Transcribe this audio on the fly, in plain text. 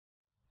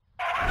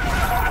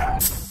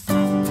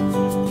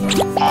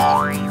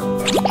Hello,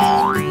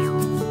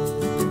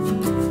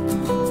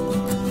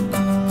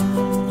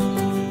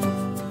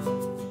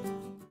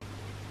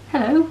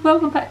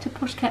 welcome back to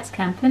Posh Cats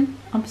Camping.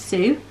 I'm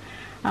Sue.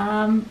 We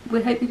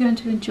hope you're going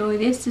to enjoy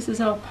this. This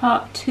is our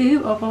part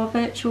 2 of our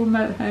virtual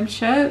motorhome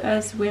show,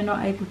 as we're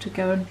not able to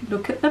go and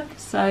look at them,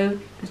 so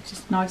it's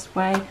just a nice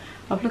way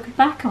of looking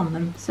back on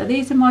them. So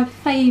these are my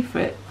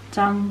favourite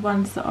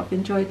ones that I've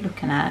enjoyed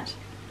looking at.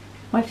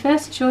 My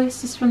first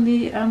choice is from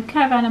the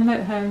Caravan and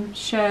Motorhome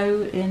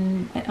show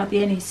at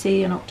the NEC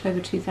in October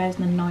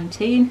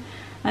 2019,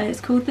 and it's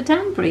called the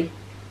Danbury.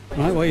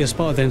 Right, what you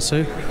spotted then,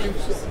 Sue?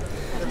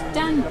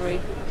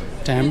 Danbury.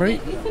 Danbury? You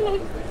can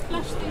like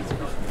flash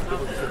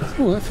these.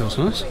 Oh, that feels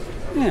nice.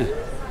 Yeah.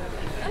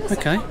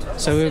 Okay,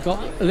 so we've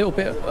got a little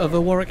bit of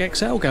a Warwick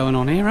XL going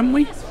on here, haven't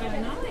we? That's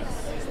very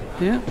nice.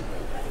 Yeah.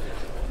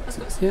 It's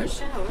got a separate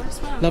shower as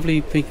well.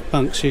 Lovely big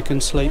bunks you can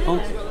sleep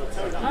on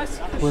Nice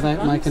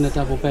without making a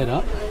double bed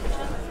up.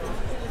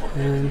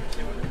 And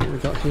what we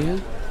got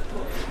here?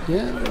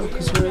 Yeah,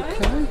 because we're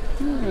okay.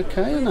 Yeah,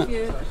 okay, isn't it?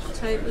 Your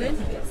table in.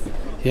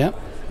 Yep.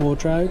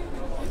 Wardrobe.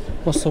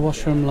 What's the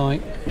washroom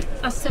like?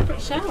 A separate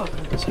shower.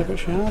 Separate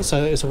shower.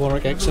 So it's a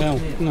Warwick XL,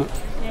 isn't it?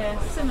 Yeah,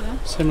 similar.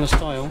 Similar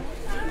style.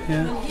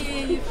 Yeah. And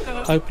here you've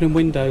got Opening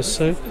windows,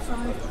 Sue.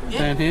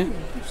 Down here.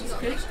 which is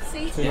good.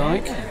 If you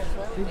like.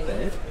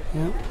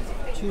 Yeah.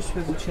 Two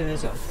swivel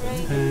chairs up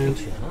front. And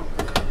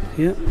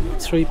yeah,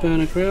 3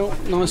 burner grill.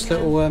 Nice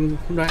little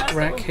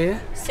rack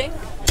here. Sink.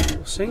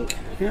 Little sink.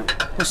 Yeah.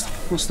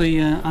 What's the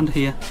under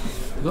here?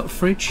 We've got a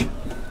fridge.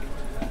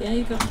 Yeah,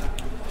 you've got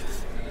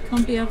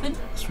combi oven.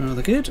 It's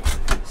rather good.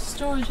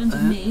 Storage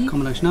underneath.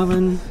 Combination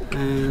oven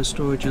and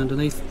storage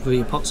underneath for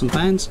your pots and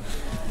pans.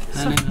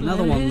 And then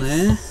another one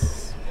there.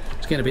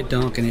 It's getting a bit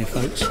dark in here,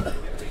 folks,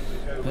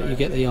 but you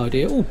get the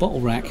idea. Oh,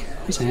 bottle rack.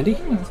 That's handy.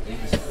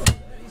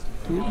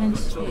 Yeah.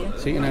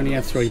 So you can only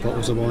have 3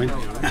 bottles of wine.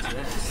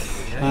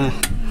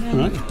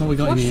 Right, what we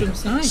got in here?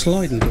 Nice.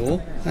 Sliding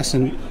door. That's a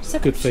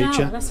good feature.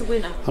 Shower, that's a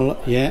winner.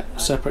 Yeah,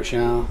 separate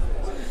shower.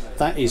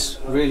 That is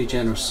really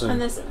generous, Sue.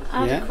 And there's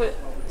adequate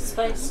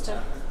space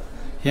to.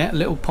 Yeah,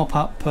 little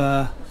pop-up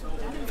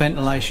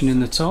ventilation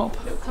in the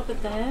top. Little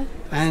cupboard there.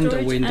 And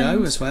Storage a window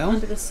and as well.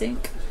 Under the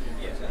sink.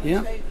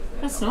 Yeah.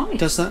 That's nice.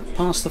 Does that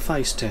pass the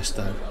face test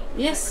though?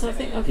 Yes, I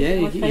think I've Yeah,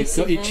 got my you've face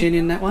got in your there. chin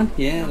in that one?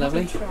 Yeah, I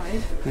lovely.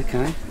 haven't tried.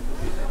 Okay.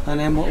 And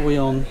then what are we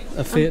on?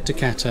 A Fiat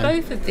Ducato.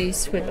 Both of these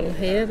swivel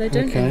here. They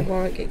don't Okay. have a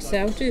Warwick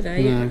XL, do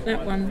they? No.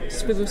 That one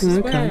swivels as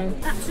Okay. well.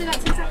 That's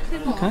exactly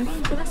what. Okay.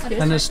 Well, that's good.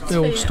 And there's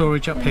still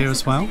storage up here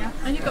as well.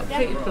 And you've got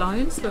heated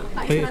blinds. Look.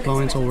 Heated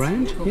blinds all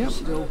round. Yep.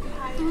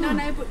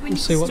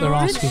 Let's see what they're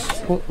asking.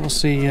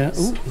 What's the?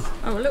 Ooh,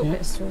 Oh, a little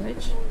bit of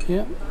storage.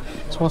 yeah.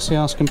 So what's the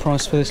asking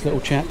price for this little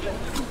chap?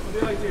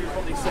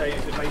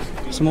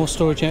 Some more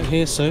storage out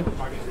here, Sue.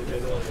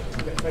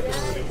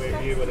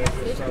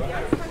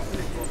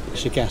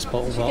 It's your gas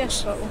bottle box.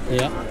 Gas bottle.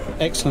 Yeah.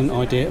 Excellent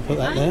idea to put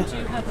that there. And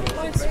you have a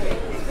fly screen.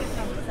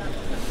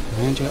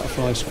 And you got a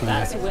fly screen.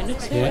 That's a winner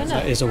too, Yeah, isn't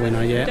that it? is a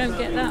winner. You Yeah. don't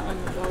get that on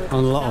the Warwick.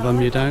 On a lot of them,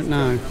 you don't.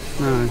 No.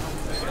 No.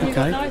 You've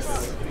got Okay.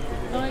 nice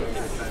lights.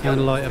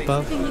 And light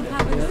above.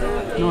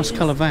 Nice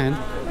colour van.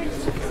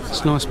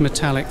 It's nice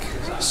metallic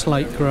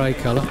slate grey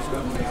colour.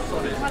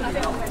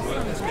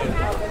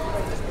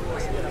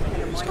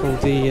 It's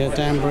called the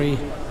Danbury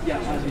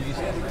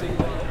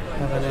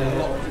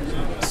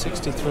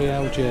 63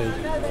 LG.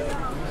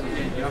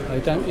 They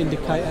don't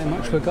indicate how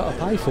much we've got to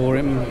pay for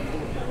it.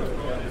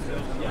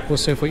 We'll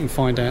see if we can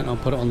find out, and I'll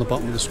put it on the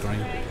bottom of the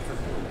screen.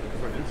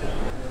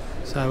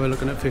 So we're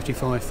looking at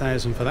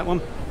 55,000 for that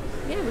one.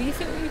 Yeah, well, you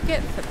think what you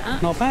get for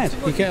that? Not bad.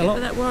 What You get a lot. for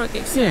that Warwick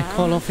XL. Yeah,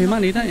 quite a lot for your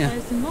money, don't you?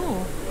 1,000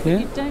 more. Yeah.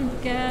 You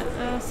don't get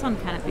a sun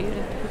canopy.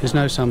 There's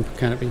no sun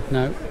canopy,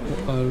 no.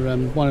 Or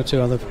 1 or 2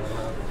 other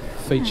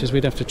features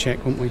we'd have to check,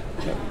 wouldn't we?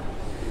 But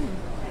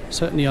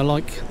certainly I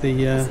like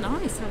the... It's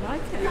nice, I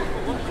like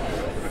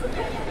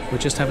it. We're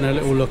just having a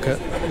little look at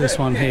this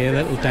one here,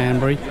 little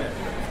Danbury.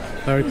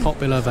 Very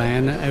popular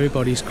van,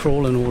 everybody's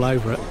crawling all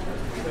over it.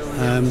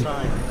 And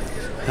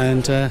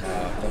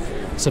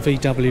it's a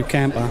VW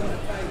camper.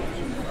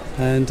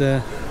 And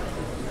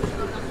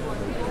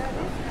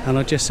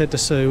I just said to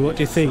Sue, what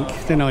do you think,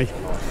 didn't I?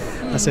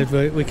 I said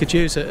we could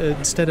use it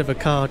instead of a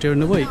car during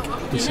the week,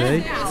 you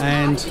see,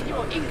 and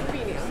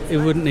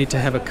you wouldn't need to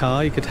have a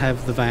car, you could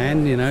have the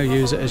van, you know,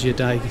 use it as your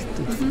day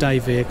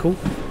vehicle,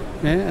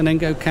 yeah, and then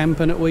go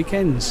camping at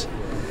weekends.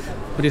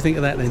 What do you think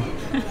of that then?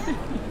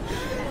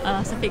 Oh,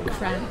 it's a bit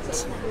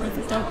cramped with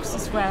the dogs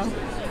as well.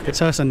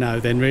 So it's a no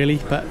then really,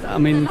 but I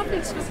mean, They're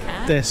lovely to look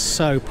at. they're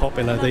so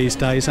popular these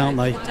days, aren't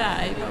they?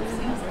 Day, but we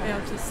won't be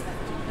able to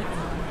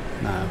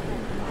No.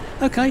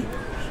 Okay,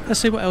 let's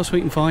see what else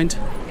we can find.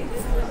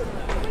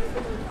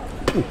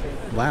 Ooh,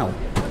 wow.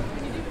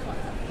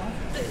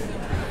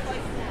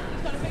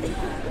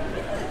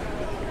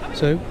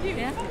 So?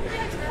 Yeah.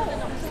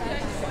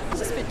 It's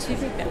just a bit too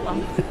big, that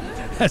one.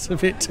 That's a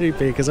bit too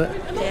big, is it?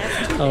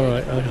 Yeah.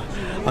 Alright,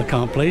 I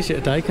can't please you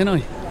today, can I?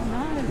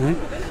 No. No.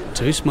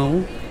 Too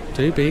small,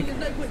 too big.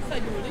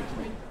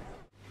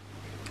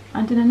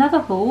 And in another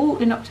haul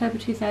in October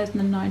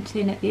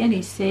 2019 at the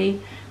NEC,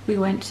 we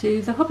went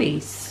to the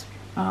hobbies.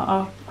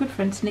 Our good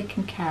friends Nick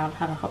and Carol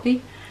had a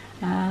hobby,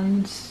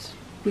 and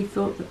we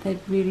thought that they'd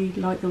really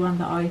like the one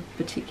that I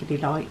particularly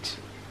liked.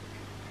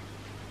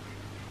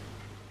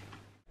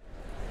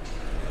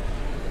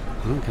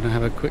 I'm going to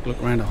have a quick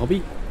look around a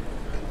hobby.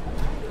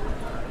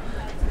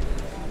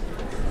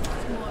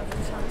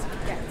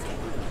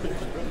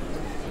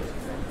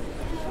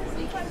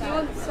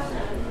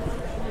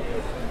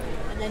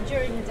 And then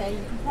during the day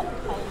you can pop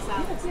the poles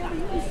out and stack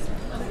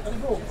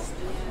them.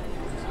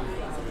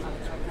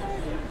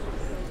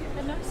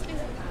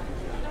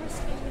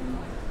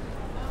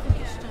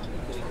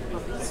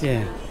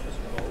 Yeah,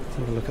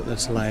 have a look at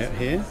this layout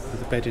here with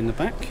the bed in the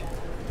back.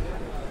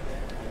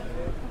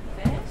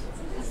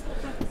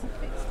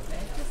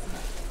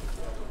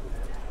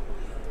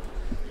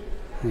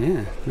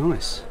 Yeah,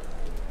 nice.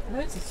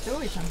 Loads of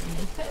storage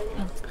underneath it, isn't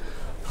there?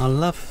 I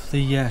love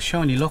the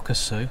shiny lockers,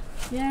 Sue.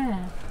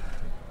 Yeah.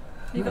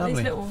 You've got Lovely.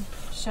 these little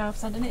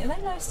shelves underneath. Are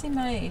they nicely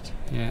made?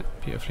 Yeah,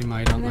 beautifully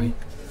made, aren't And they? then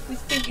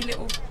this thinky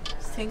little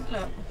sink,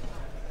 look.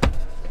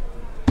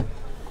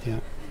 Yeah.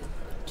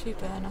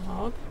 2-burner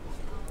hob.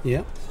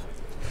 Yeah.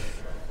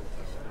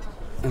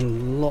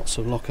 And lots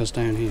of lockers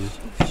down here.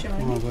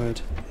 Shiny. My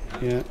word.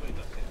 Yeah.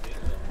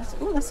 That's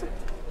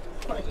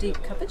quite a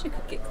deep cupboard. You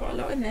could get quite a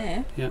lot in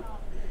there, Yeah.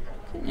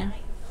 couldn't you?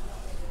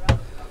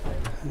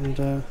 And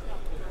a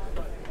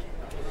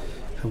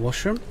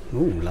washroom. Oh,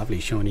 lovely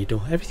shiny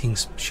door.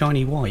 Everything's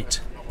shiny white.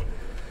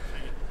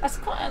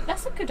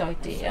 That's a good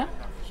idea.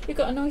 You've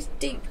got a nice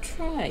deep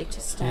tray to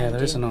stand Yeah,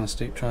 there is a in. nice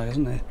deep tray,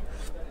 isn't there?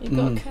 You've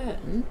got a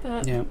curtain,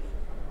 but Yeah.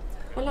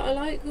 I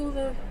like all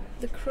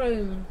the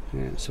chrome.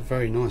 Yeah, it's a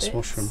very nice bits.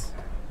 washroom.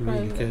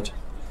 Really Chrome good.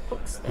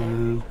 hooks there.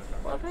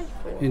 What are they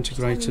for?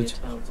 integrated. Just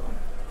hanging your towels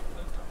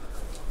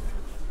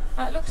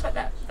on. It looks like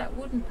that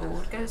wooden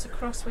board goes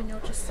across when you're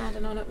just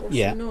standing on it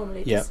Yeah,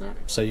 normally, yeah. doesn't it?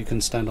 So you can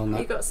stand on that.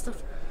 You've got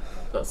stuff.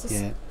 Lots of Yeah,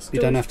 you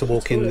storage don't have to for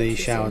walk in the toiletries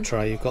shower in.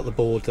 tray. You've got the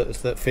board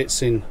that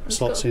fits in, It's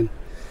slots got- in.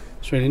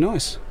 It's really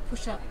nice.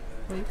 Push up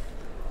roof.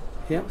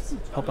 Yeah,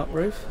 pop-up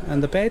roof,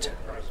 and the bed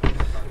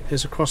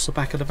is across the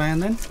back of the van.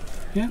 Then,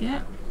 yeah,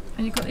 Yeah,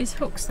 and you've got these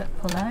hooks that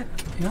pull out.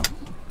 yeah,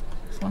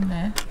 There's one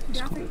there.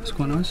 it's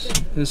quite nice.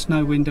 There's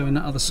no window in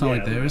that other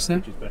side there, is there?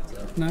 Which is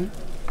better. No,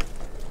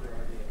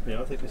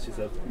 Yeah, I think this is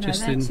a. No,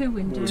 just they're in two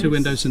windows. two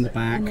windows in the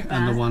back, In the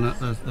and the back. one at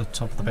the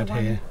top of the And bed the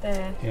one here.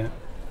 there. Yeah.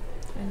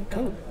 And you've got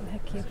Cool.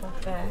 the hecky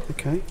above there.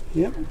 Okay.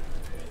 Yep.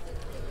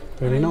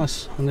 Really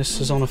nice. And this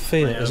is on a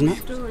Fiat, isn't it?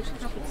 Storage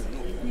cupboards.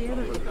 Yeah,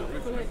 look.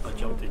 I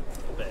jumped into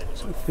the bed.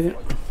 Fiat.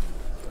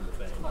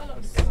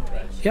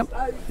 Yep.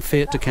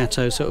 Fiat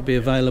Ducato, so it'll be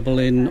available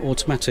in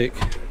automatic.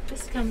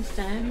 This comes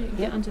down. You can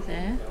get under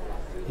there.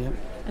 Yep.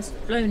 It's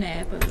blown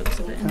air, but it looks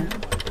a bit in there.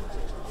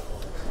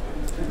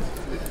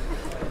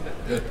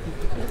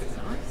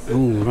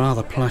 Ooh,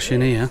 rather plush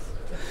in here.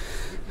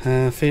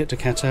 Fiat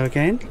Ducato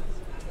again.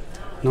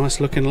 Nice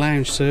looking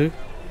lounge too.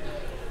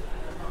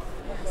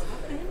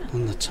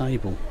 And the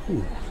table.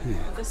 Ooh, yeah.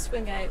 The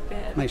swing out bit.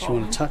 At Makes the you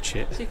want bottom. to touch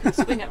it. So you can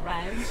swing it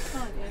round,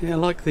 can't you? Yeah, I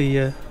like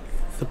the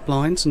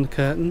blinds and the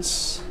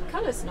curtains. The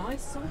colour's nice.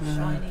 It's all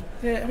shiny.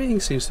 Yeah, everything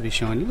seems to be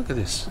shiny. Look at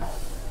this.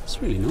 It's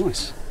really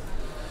nice.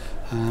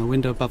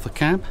 Window above the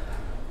cab.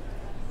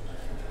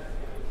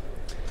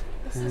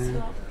 This is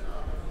got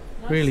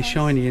nice Really size-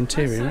 shiny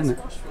interior, nice isn't size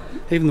it?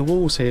 washroom. Even the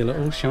walls here look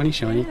all shiny,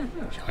 shiny. Yeah.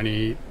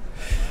 Shiny.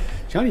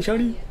 Shiny,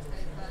 shiny.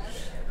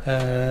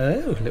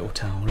 Little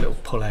towel, little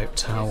pull-out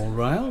towel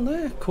rail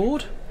there,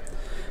 cord.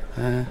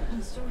 And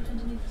storage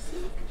underneath the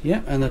sink.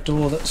 Yeah, and a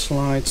door that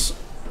slides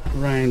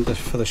round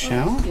for the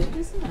shower. That's good,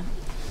 isn't it?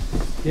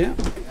 Yeah,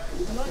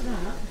 I like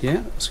that.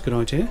 yeah, that's a good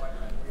idea.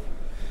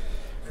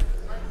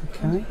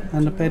 Okay,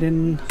 and the bed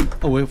in.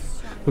 Oh, we've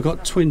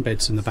got twin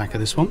beds in the back of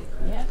this one.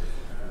 Yeah.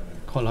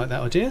 Quite like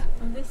that idea.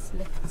 And this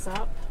lifts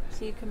up,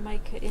 so you can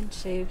make it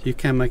into You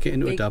can make it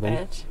into a big double.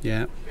 bed,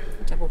 Yeah.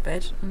 a double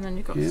bed, and then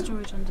you've got Yeah.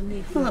 storage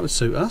underneath. Well, that would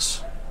suit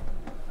us,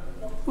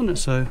 wouldn't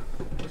it? So,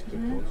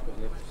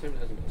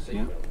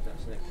 yeah.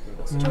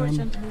 Storage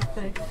underneath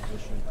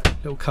both.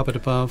 Little cupboard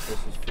above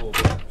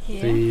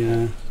Here.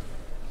 the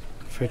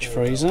fridge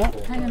freezer.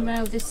 Hang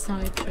around this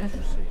side, Trev.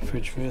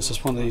 Fridge freezer. This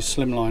is one of these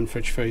slimline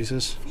fridge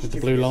freezers with the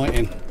blue light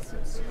in.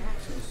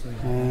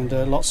 And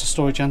lots of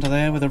storage under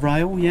there with a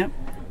rail. Yep.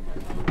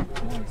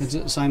 Is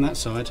it the same that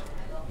side?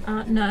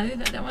 No,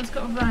 that one's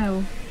got a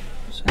rail.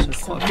 So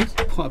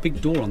quite a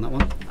big door on that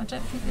one. I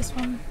don't think this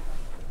one.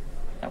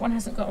 That one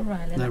hasn't got a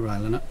rail in No it.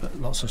 rail in it, but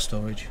lots of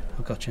storage.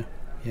 I got you.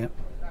 Yep.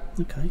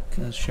 Okay.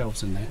 There's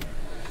shelves in there.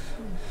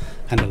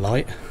 And a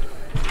light.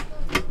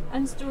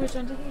 And storage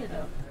under here,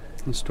 look.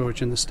 And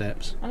storage in the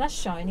steps. And that's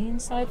shiny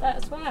inside that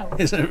as well.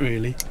 Is it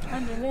really?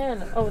 Under there,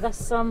 look. Oh,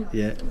 that's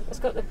Yeah. It's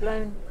got the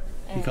blown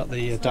air. You've got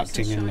the It's nice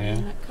and ducting in shiny there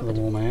that for the cupboard.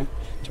 warm air.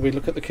 Do we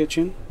look at the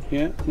kitchen?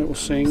 Yeah. Little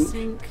sink.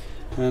 Sink.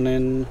 And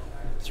then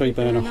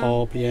 3-burner Burner.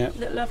 hob. Yeah.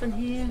 Little oven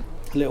here.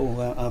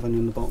 Little oven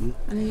in the bottom.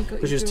 And then you've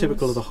got Which your is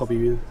typical of the drawers.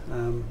 hobby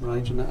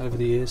range and that over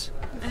the years.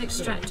 An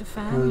extractor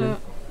fan, look.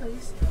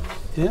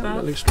 Yeah, above.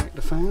 little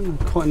extractor fan.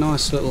 Quite a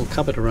nice little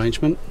cupboard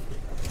arrangement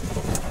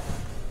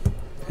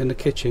in the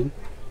kitchen.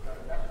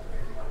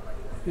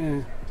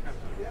 Yeah.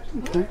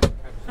 Okay.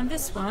 And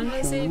this one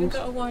has even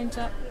got a wind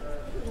up.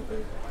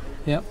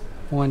 Yep.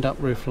 Wind up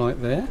roof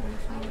light there.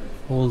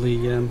 All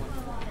the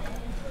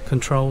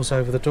controls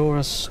over the door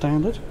as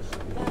standard.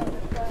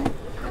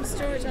 And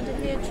storage under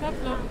here,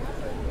 traveller.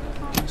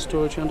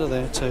 Storage under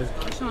there too.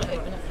 I can't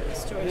open up the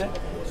storage. Yeah.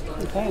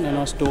 Okay, and a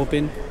nice door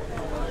bin.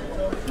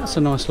 That's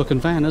a nice looking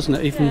van, isn't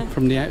it? Even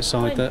from the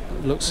outside, that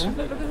looks Look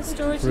at the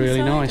storage really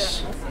inside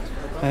nice. it.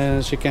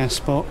 There's your gas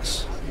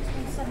box.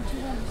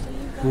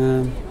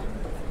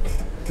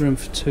 Room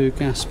for 2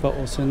 gas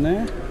bottles in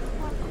there.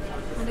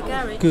 And a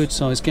garage. Good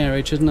sized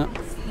garage, isn't it?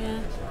 Yeah.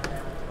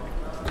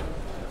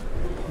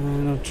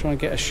 And I'll try and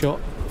get a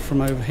shot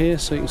from over here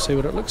so you can see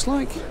what it looks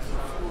like.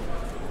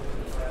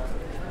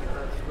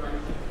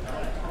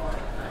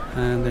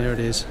 And there it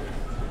is.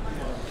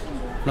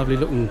 Lovely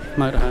looking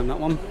motorhome, that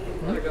one.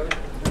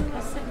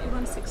 That's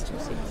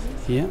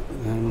 71626. Yeah,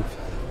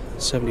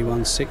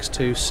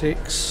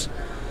 71626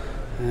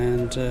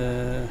 and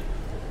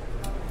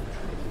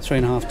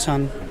 3.5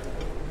 tonne,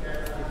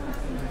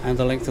 and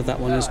the length of that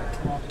one is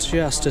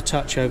just a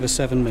touch over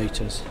 7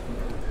 metres.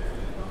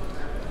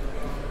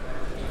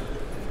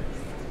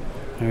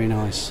 Very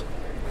nice.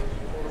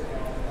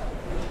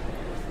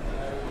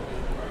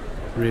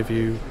 Rear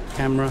view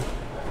camera.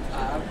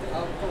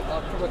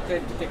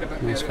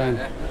 Nice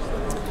van.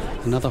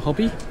 Another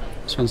hobby.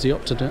 This one's the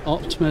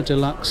Optima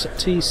Deluxe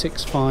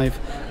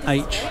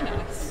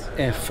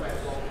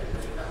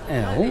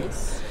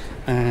T65HFL.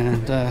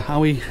 And are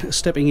we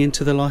stepping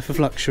into the life of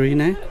luxury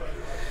now?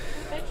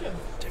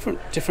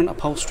 Different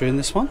upholstery in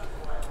this one.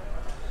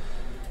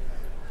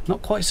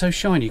 Not quite so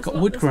shiny. Got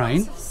wood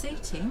grain.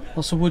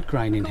 Lots of wood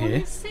grain in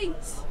here.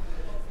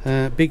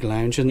 Big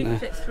lounge, isn't there?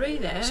 Fit 3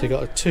 there. So you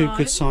got 2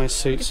 good sized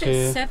seats you could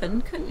fit here.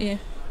 7, couldn't you?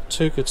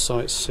 2 good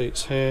sized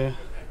seats here,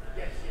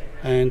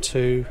 and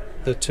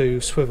the 2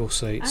 swivel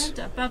seats. And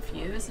above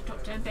you is a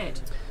drop down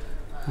bed.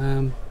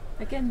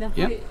 Again, the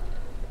Yep. height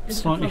is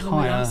Slightly the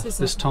problem with higher us,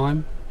 isn't this it?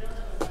 time.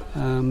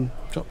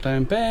 Drop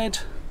down bed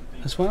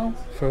as well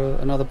for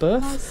another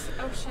berth. Nice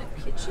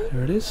L-shaped kitchen.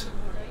 There it is.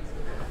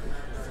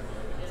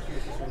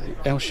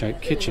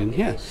 L-shaped kitchen,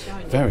 yeah.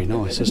 Very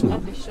nice, isn't it?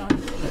 Lovely shiny.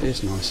 It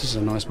is nice. This is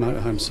a nice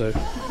motorhome, so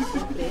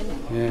Lovely, isn't it?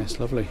 yeah, it's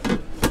lovely.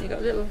 You got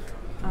a little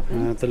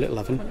oven. The little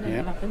oven, One little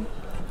yeah. oven.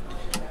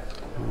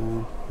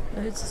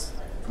 Loads,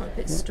 quite a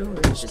bit of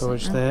storage.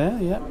 Storage isn't there?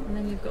 there, yeah. And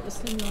then you've got the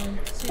slimline,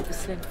 super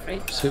slim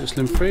fridge. Super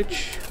slim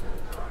fridge,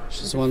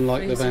 which is the one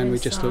like the Freezer van we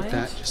just looked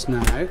at inside. just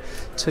now.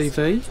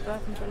 TV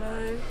Above and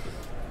below.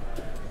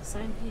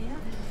 Same here.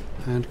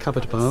 and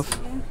cupboard above.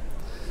 Yeah.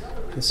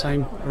 The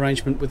same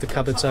arrangement with the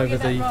cupboards over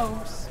Look at that the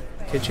rolls.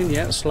 kitchen,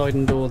 yeah. A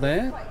sliding door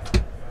there,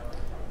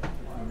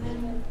 And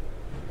then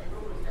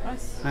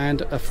nice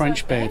and a French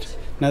side bed.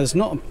 Now there's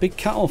not a big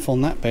cut off on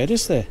that bed,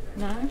 is there?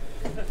 No,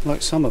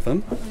 Like some of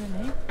them.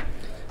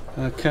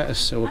 really.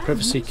 Courtesy or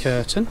privacy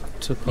curtain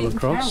to pull Nick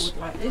and Carol across.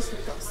 would like this.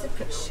 We've got a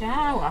separate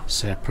shower.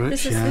 Separate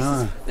This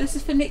shower. is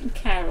for Nick and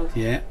Carol.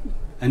 Yeah.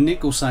 And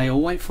Nick will say, "Oh,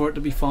 wait for it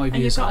to be 5 And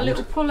you've years got old." a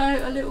little pull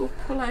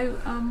out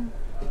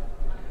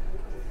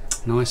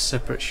Nice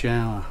separate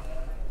shower.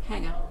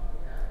 hanger.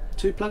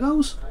 2 plug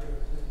holes.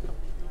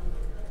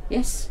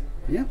 Yes.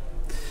 Yeah.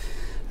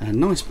 And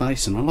nice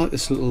basin. I like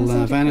this little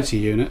That's vanity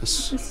unit.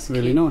 It's This is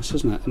really cute. nice,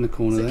 isn't it? In the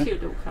corner It's a there.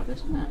 cute little cupboard,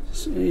 isn't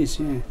it? It is,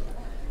 yeah.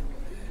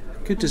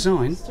 Good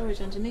design.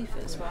 Storage underneath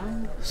it as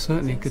well.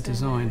 Certainly a good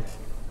Things down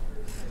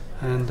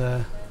design.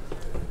 And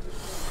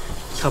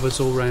cupboards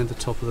all round the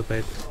top of the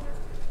bed. there.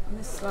 And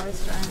this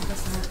slides round,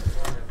 doesn't it?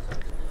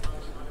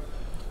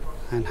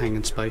 And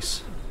hanging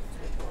space.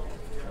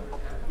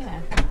 Yeah.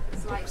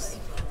 Looks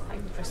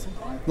interesting.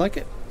 Like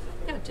it.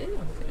 Yeah, I do. I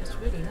think it's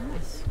really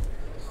nice.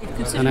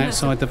 And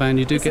outside the van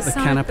you do get the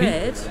canopy.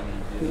 Bed.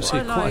 You see,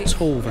 I quite like- a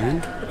tall van.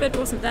 The bed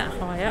wasn't that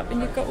high up,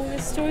 and you've got all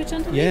this storage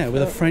underneath. Yeah,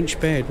 with a Look. French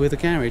bed with a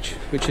garage,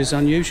 which is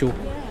unusual.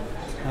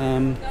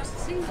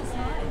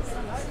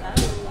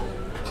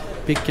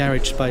 Big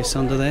garage space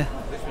under there.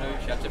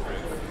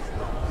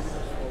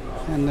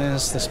 And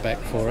there's the spec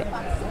for it.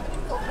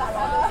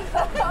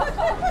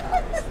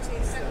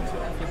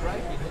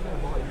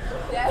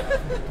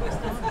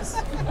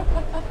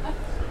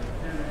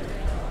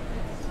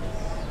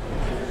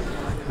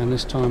 And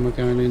this time we're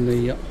going in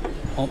the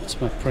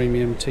Optima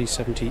Premium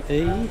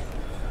T70E.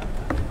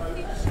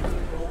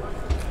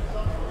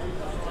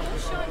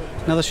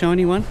 Another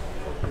shiny one.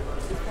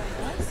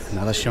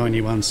 Another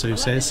shiny one, Sue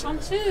says. One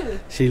too.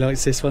 She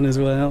likes this one as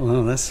well.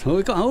 Oh, that's.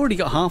 Well, I already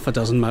got half a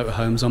dozen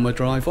motorhomes on my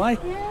driveway.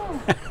 Yeah.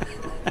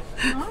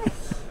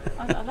 Nice.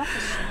 I love the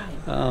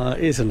shine.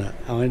 Isn't it?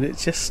 I mean,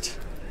 it's just.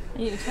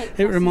 You can take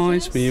It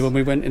reminds me passengers. when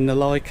we went in the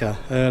Leica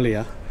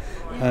earlier.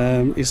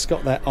 It's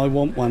got that "I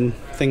want one"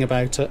 thing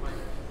about it.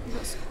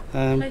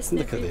 Place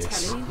Look at every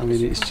this. telly. I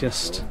mean, it's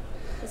just.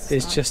 This is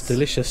It's nice. just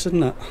delicious,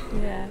 isn't it?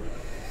 Yeah.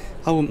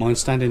 I wouldn't mind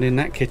standing in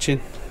that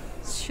kitchen,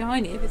 It's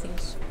shiny.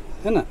 Everything's.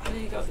 isn't it? And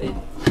then you got the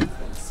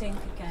sink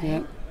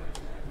again.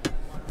 Yeah.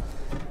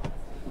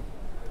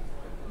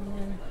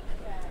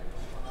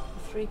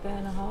 3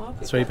 burner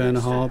hob. 3 burner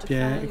hob,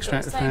 yeah, You've got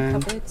extractor the same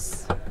fan.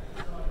 cupboards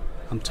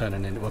I'm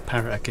turning into a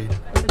parrot again.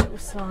 with a little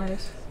slide.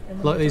 in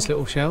the Like these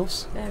middle. little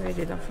shelves, They're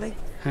really lovely.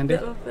 handy.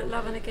 Little bit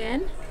loving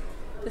again.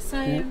 The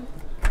same.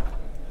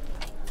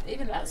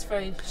 Even that's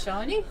very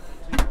shiny,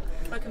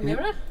 like a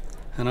mirror.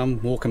 And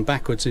I'm walking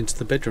backwards into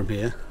the bedroom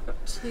here.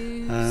 Got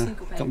 2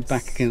 single beds. Got my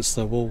back against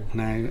the wall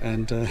now,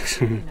 and Really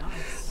nice.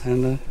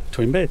 and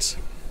twin beds.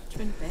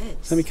 Twin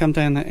beds. Let me come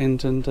down that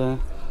end and have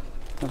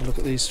a look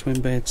at these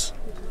twin beds.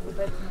 The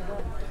bed in the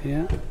back. Yeah,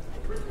 And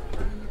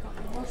you've got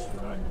the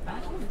washroom in the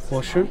back. This is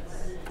washroom.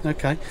 nice.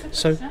 Okay,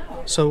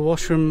 so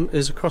washroom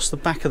is across the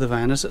back of the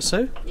van, is it,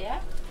 Sue?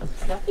 Yeah,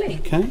 it's lovely.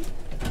 Okay.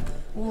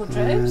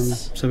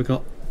 Wardrobes. So we've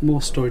got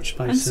more storage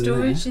space And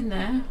storage in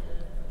there. in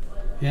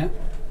there. Yeah.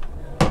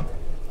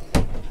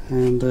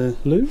 And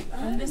loo.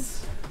 And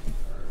this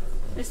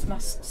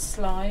must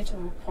slide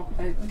or pop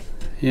open,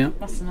 Yeah.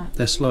 mustn't it?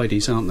 They're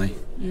slideys, aren't they?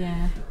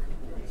 Yeah.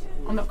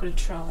 I'm not going to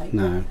try.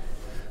 No.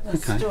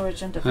 There's Okay.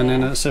 storage under there. And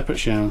then a separate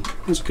shower.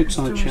 That's a good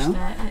size Storage shower.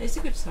 there. It's a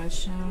good size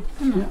shower.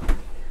 Isn't it?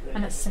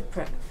 And it's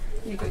separate.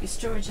 You've got your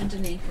storage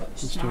underneath,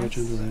 which is Storage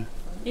nice. under there.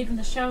 Even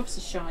the shelves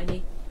are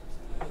shiny.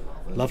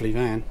 Lovely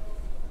van.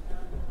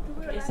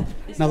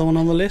 It's Another one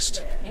on the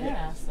list.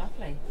 Yeah, it's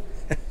lovely.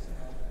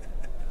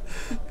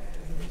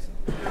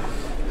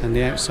 And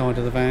the outside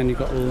of the van, you've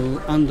got a little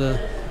under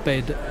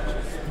bed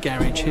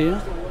garage here,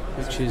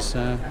 which is,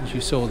 as you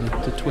saw,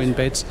 the twin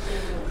beds,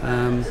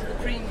 the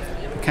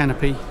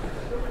canopy,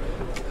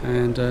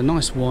 and a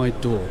nice wide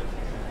door.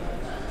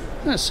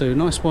 That's so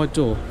nice wide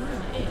door.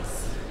 It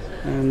is.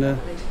 And Very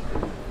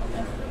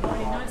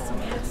nice on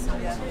the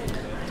outside too.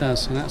 it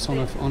does, and that's on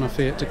a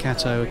Fiat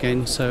Ducato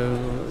again, so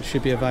it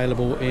should be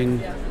available in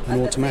an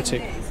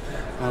automatic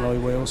alloy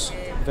wheels.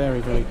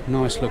 Very, very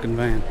nice looking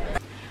van.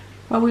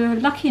 Well, we were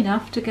lucky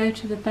enough to go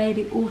to the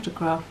Bailey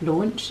Autograph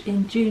launch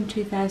in June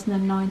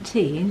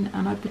 2019,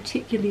 and I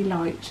particularly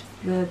liked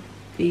the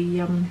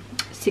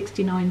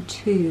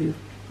 69.2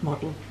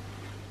 model.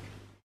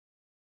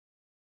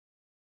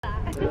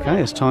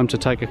 Okay, it's time to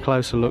take a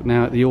closer look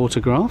now at the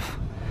Autograph.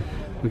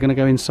 We're going to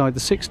go inside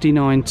the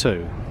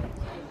 69.2,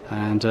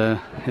 and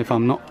if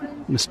I'm not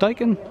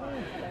mistaken,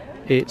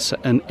 it's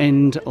an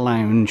end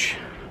lounge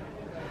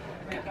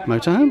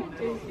motorhome.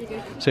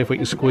 See if we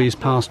can squeeze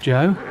past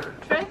Joe.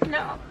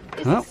 No,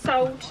 this Oh. is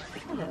sold.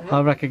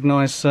 I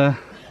recognise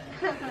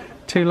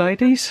 2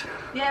 ladies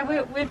Yeah,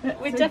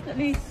 we're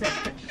definitely.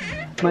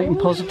 making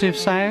positive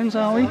sounds,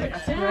 are we?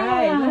 That's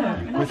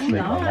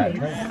nice.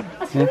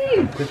 That's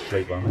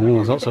huge. Oh,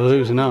 there's lots of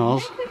loos in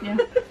ours.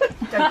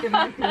 Don't give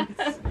me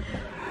this.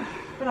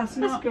 But that's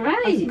not great.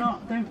 That's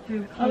not, don't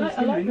feel close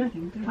I like in or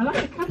anything, do I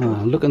like the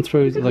colour. Looking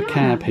through the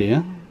cab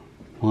here,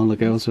 while the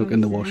girls look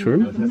in the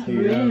washroom. It's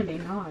really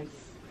nice.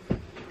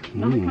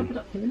 I'll pop it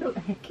up here. Look,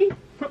 the hecky.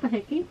 Proper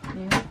hecky.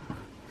 Yeah.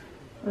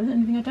 There's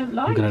anything I don't I'm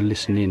like. going to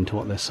listen in to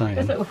what they're There's saying.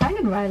 a little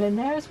hanging rail in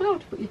there as well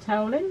to put your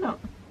towel in. Look.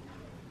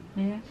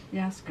 Yeah,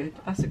 that's good.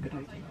 That's a good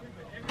idea.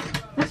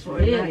 That's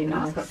really It's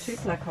nice. got 2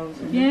 black holes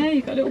in it. Yeah,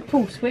 you've got a little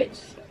pull switch.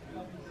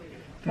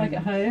 Like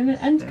at home,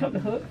 and a couple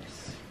of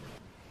hooks.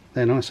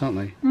 They're nice, aren't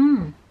they?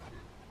 Mm.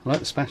 I like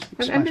the splash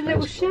And the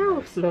little pads.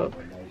 shelves, look.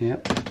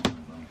 Yep.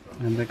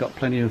 And they've got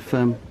plenty of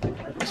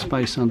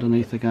space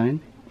underneath again.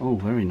 Oh,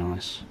 very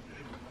nice.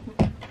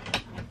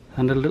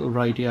 And a little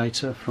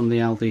radiator from the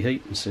Aldi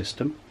heating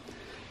system.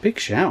 Big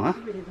shower.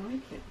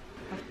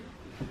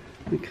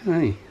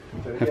 Okay.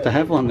 Have to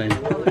have one then. I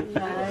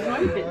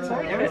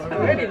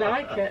really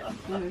like it.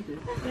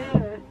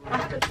 Yeah,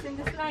 I've seen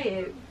this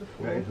layout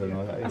before.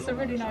 That's a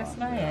really nice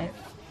layout.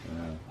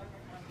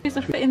 There's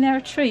a fit in there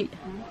a treat.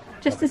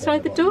 Just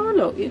inside the door,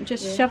 look, you can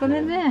just shove them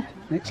in there.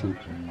 Excellent.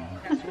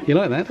 You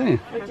like that, don't you?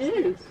 I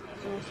do.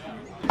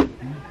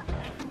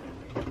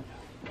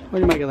 What do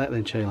you make of that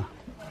then, Sheila?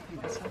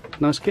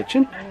 Nice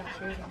kitchen?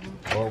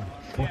 I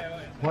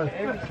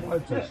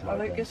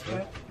like this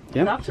one.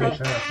 Yeah. So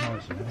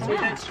you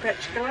don't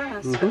stretch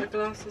glass. The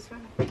glass as well.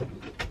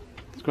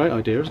 It's a great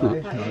idea, isn't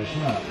it?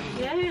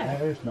 Yeah. At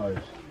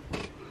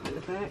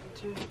the back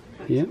too.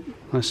 Yeah.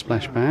 Nice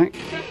splash back.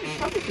 You could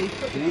probably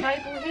put the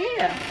table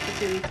here to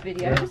do these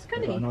videos,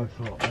 couldn't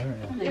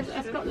he?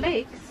 It's got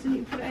legs.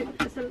 You can put it,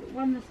 it's a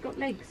one that's got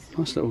legs.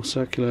 Nice little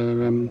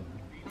circular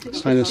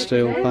stainless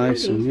steel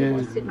base, and yeah.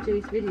 Sit and do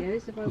his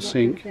videos if I want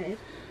sink. to bed.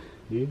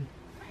 So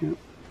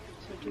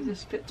do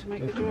this bit to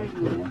make the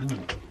drain.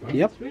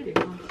 Yep. Really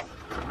nice.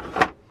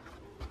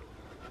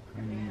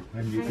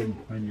 When you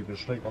can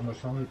sleep on the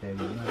side there, you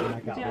know,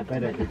 make up the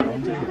bed every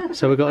time.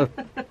 So we've got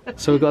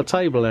a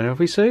table there, have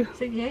we, Sue?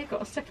 So yeah, you've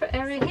got a separate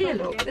area here.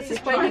 Look, this is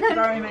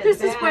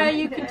where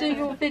you can do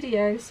your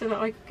video, so that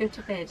I can go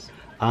to bed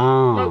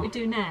like we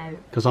do now.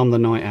 Because I'm the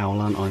night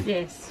owl, aren't I?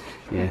 Yes.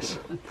 Yes.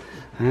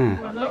 Ah.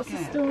 Well, lots of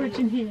storage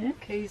in here.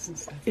 Keys and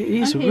stuff. It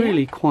is And here.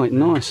 really quite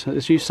nice.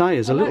 As you say,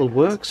 there's a little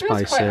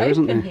workspace there,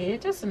 isn't there? Here,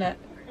 doesn't it?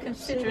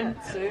 Considering.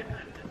 So,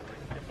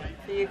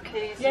 for your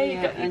keys.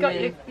 Yeah, and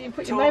you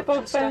put your torch mobile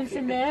and stuff, phones you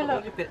in can there, put all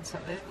look. your bits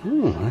up there.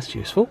 Oh, that's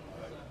useful.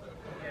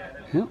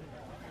 Yep.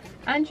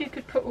 And you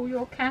could put all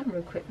your camera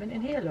equipment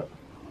in here, look.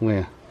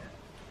 Where?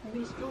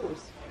 These drawers.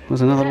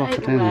 There's another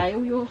locker down there.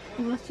 Oh,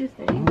 that's your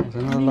thing. Oh, there's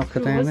another locker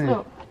down there.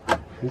 Look.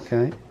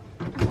 Okay.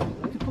 You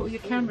can put all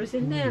your cameras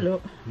in there,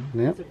 look.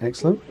 Yep,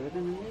 excellent.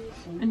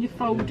 And your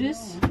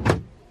folders.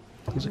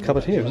 There's a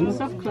cupboard here, isn't there?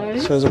 Soft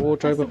clothes. So there's a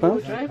wardrobe That's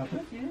above. the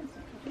wardrobe.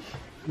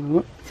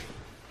 Look.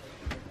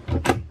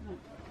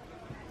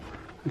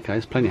 Okay,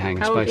 there's plenty of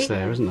hanging space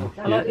there, isn't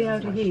there? I like the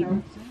outer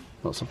heating.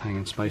 Lots of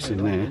hanging space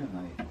in there.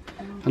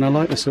 And I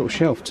like this little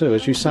shelf too,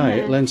 as you say,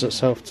 it lends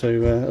itself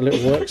to a little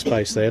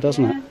workspace there,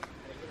 doesn't it?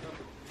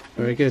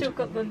 Very good. Still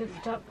got the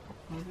lift up.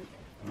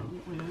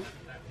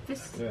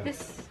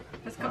 This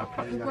has got a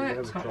proper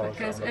worktop that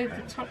goes over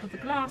the top of the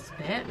glass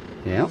bit.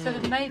 Yeah. So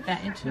they've made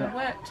that into a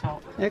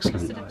worktop.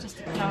 Excellent. Instead of just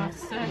a glass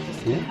surface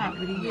that you can't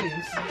really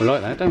use. We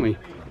like that, don't we?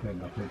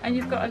 And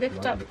you've got a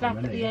lift up flap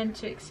at the end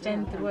to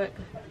extend the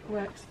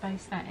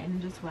workspace that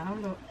end as well,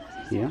 look.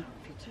 Yeah.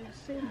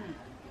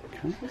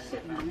 Okay.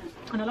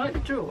 And I like the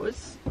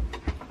drawers.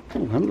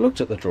 Oh, I haven't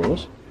looked at the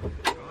drawers.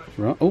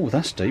 Right. Oh,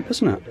 that's deep,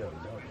 isn't it?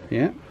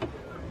 Yeah.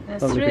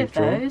 There's Lovely 3 big of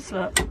drawer. those,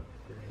 look.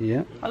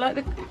 Yeah. I like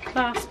the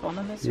clasp on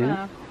them as Yeah.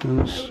 well. And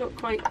They that's look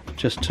quite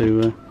just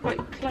to prove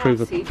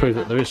classy, that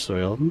don't there is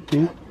 3 of them.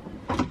 Yeah.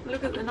 they?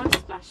 Look at the nice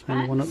splashbacks.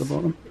 And one at the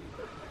bottom.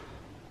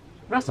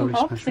 Russell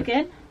Lovely Hobbs splashback.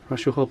 again.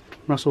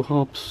 Russell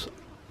Hobbs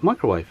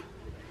microwave.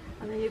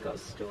 And then you've got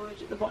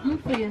storage at the bottom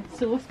for your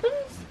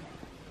saucepans.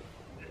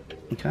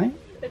 Okay.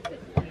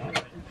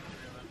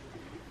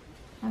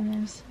 And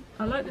there's,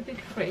 I like the big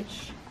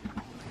fridge.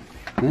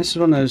 And this is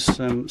one of those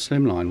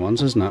slimline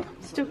ones, isn't it?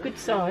 Still good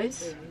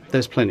size.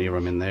 There's plenty of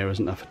room in there,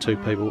 isn't there, for 2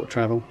 people to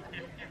travel?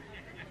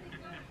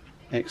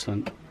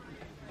 Excellent.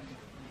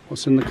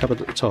 What's in the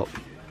cupboard at the top?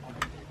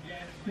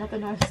 Another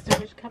nice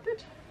storage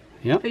cupboard.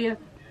 Yep. For your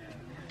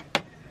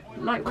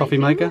lightweight Coffee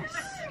maker? things.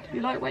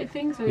 Your lightweight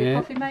things or Yeah.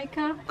 your coffee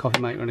maker. Coffee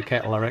maker and a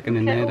kettle, I reckon,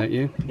 in there, Kettle. don't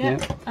you? Yeah.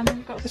 And then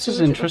you've got This is storage at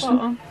the interesting.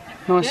 bottom.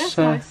 Nice, Yeah, it's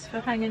nice for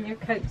hanging your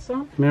coats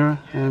on. mirror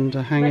and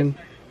hanging.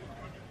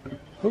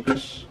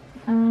 Oops.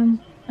 And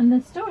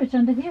there's storage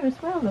under here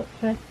as well, look.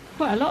 For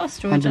quite a lot of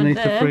storage Underneath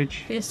under the there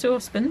fridge. for your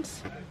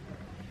saucepans.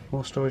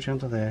 More storage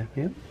under there.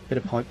 Yep. Bit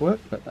of pipe work,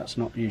 but that's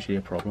not usually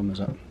a problem, is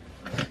it?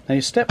 Now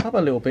you step up a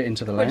little bit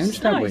into the Which lounge, is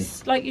don't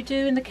nice, like you do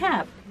in the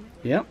cab.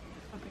 we? Yep.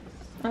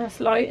 Nice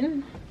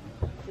lighting.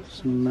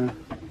 Some.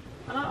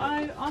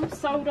 And I'm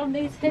sold on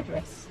these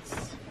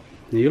headrests.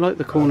 You like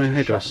the corner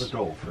Shut the headrest?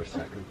 door for a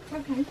second.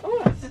 Okay.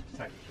 Oh,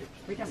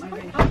 We don't know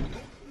any.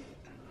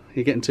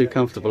 You're getting too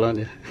comfortable, aren't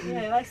you?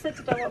 yeah, I said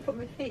today I put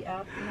my feet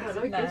up. And I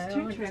said, no, it's too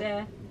I would,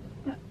 trim.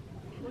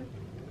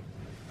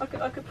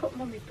 I could put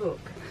them on my book.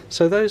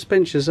 So those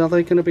benches, are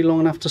they going to be long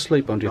enough to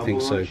sleep on, do you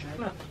think, Sue?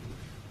 Look.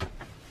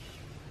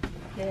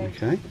 Yeah,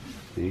 Okay.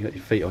 You got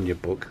your feet on your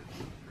book.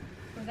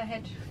 with a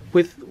head.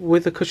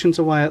 With the cushions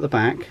away at the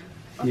back,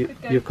 I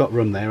could go- you've got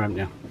room there, haven't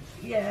you?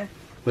 Yeah.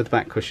 With the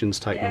back cushions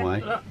taken Yeah,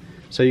 away. look.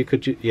 So you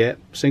could, yeah,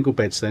 single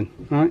beds then,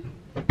 right?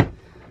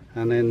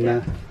 And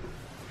then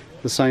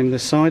the same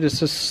this side. It's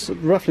just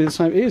roughly the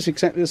same. It is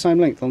exactly the same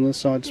length on this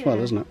side as well,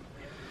 Yeah. isn't it?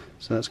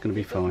 So that's going to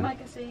be fine.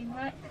 Magazine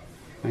rack.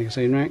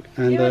 Magazine rack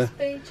and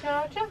USB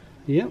charger.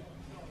 yep,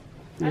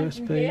 And in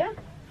USB here.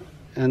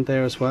 and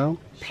there as well.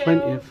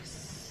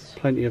 Shelves.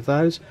 Plenty of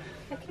those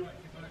Okay.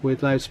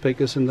 with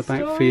loudspeakers in the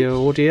back for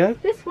your audio.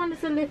 This one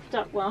is a lift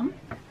up one.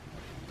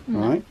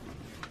 Right.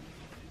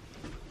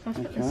 I've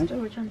got the Okay.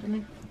 storage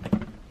underneath.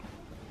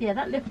 Yeah,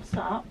 that lifts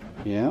up.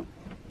 Yeah.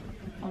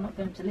 I'm not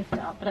going to lift it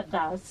up, but it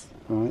does.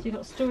 Right. So you've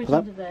got storage That,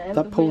 under there.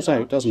 that with a pulls wheel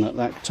out, arch. doesn't it?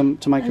 That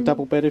to make a And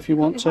double bed if you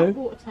want Your hot to.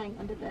 water tank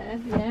under there,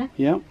 yeah.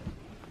 Yeah.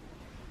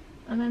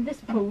 And then this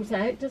pulls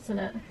out, doesn't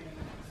it?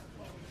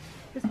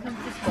 This comes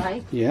this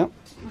way, Yeah.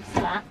 with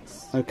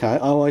slats. Okay.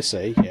 Oh, I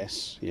see.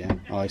 Yes. Yeah.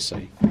 I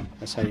see.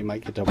 That's how you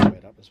make your double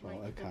bed up as well.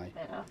 Okay.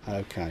 There.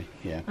 Okay.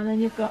 Yeah. And then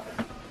you've got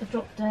the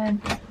drop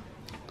down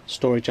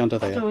Storage under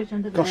there. storage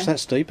under there. Gosh,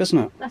 that's deep, isn't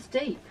it? That's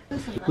deep,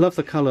 isn't it? Love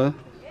the colour.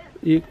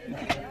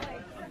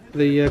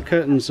 The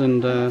curtains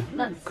and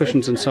That's-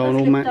 cushions and so on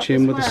all that's match lift up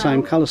in as with the well.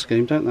 same colour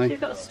scheme, don't So they?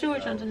 you've got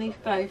storage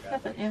underneath both,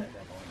 haven't you?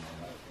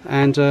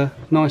 And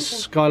nice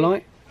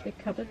skylight. Big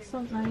cupboards,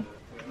 aren't they?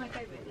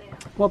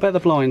 What about the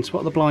blinds?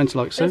 What are the blinds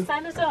like, They're the Sue?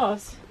 same as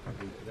ours.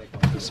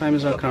 Same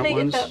as our current Complete it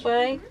ones. that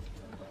way.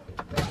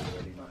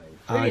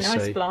 I Really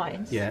nice see.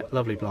 blinds. Yeah,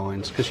 lovely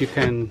blinds because you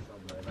can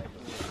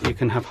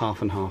have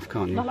half and half,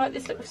 can't And I you? like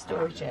this little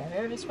storage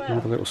area as well.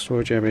 Another little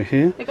storage area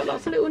here. They've got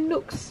lots of little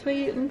nooks where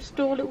you can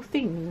store little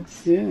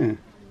things. Yeah.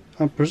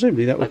 And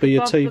presumably that would Like be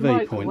your above the TV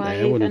point microwave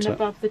there, wouldn't and it?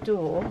 above the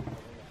door.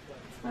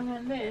 And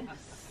then this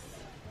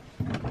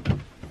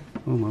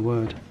Oh my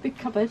word. big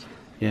cupboard.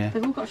 Yeah.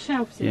 They've all got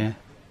shelves in. Yeah.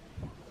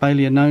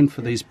 Bailey are known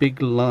for these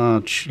big,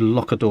 large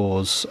locker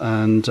doors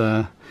and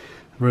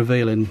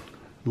revealing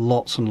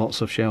lots and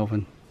lots of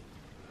shelving.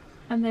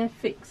 And they're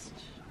fixed.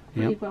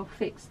 Pretty Yep. well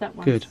fixed, that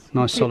one. Good.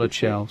 Nice solid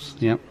shelves.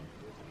 Yep.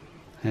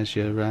 There's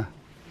your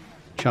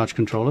charge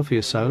controller for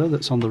your solar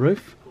that's on the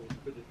roof.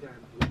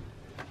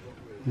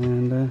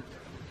 And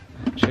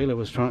Sheila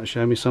was trying to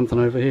show me something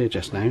over here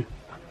just now.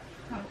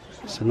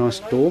 It's a nice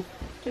door.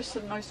 Just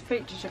some nice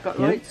features. You've got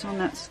Yeah. lights on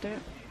that step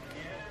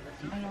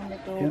and on the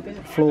door Yep.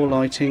 bit. Floor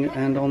lighting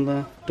and on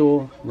the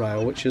door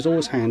rail, which is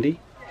always handy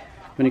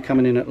when you're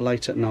coming in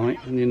late at night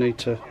and you need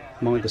to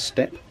mind the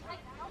step.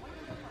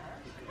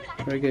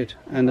 Very good.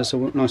 And there's a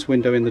nice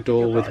window in the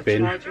door with a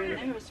bin. Charger in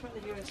there as well,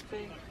 the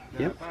USB.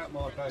 Yep.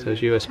 So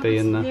there's USB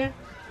in the Yeah.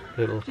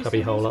 little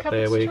cubby hole up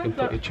there where you can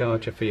put your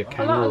charger for your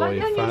camera or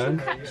your phone.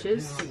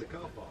 Catches.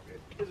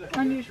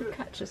 Unusual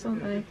catches,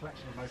 aren't they?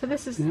 So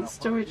this is the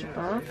storage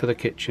above. For the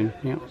kitchen,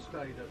 yeah.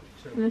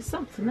 And there's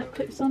something that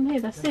clips on here.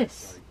 That's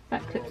this.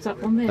 That clips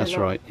up on there. That's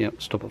look. right,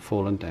 yep. Stop it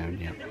falling down,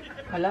 yeah.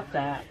 I love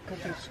that.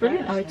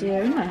 Brilliant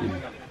idea, isn't it?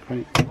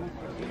 Great.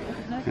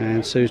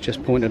 And Sue's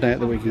just pointed out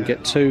that we can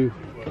get 2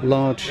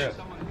 large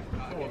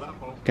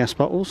gas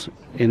bottles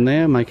in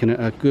there, making it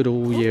a good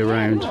all year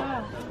round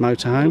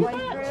motorhome.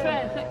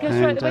 That goes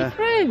right the way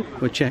through.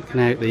 We're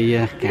checking out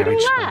the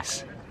garage that.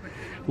 space.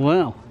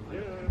 Well,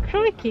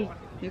 Crikey.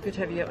 You could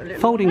have your little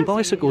folding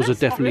bicycles would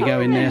definitely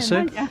go in there,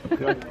 Sue. Yeah.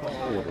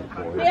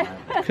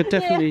 Could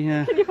definitely.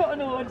 Can you put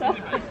an order?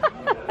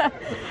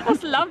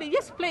 That's lovely.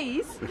 Yes,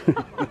 please.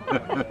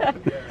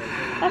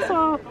 That's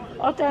our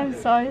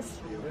downsize.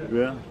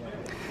 Yeah.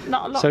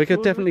 Not a lot. So we could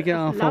of definitely get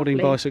our folding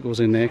lovely. bicycles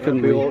in there,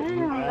 couldn't we? Yeah,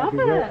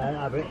 I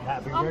love it.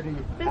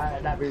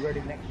 That'll be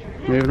ready next year.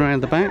 Moving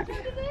around the back.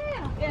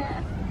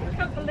 Yeah. I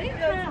can't believe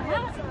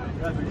that.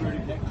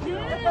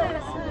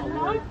 Yes,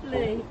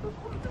 lovely.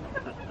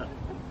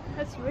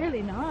 That's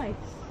really nice.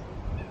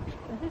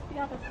 So here's the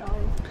other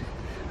side.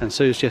 And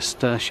Sue's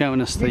just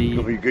showing us the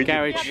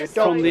garage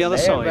from the other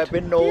side.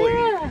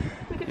 Yeah,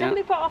 we could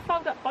definitely put our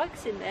fold-up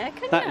bikes in there,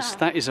 couldn't you?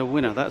 That is a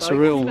winner. That's a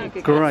real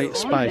great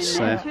space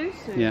there. too,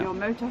 so Yeah. your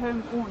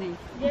motorhome awning.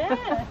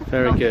 Yeah.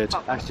 Very good.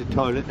 That's the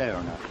toilet there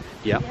or not?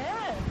 Yeah.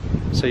 Yeah.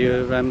 So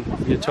your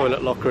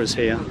toilet locker is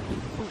here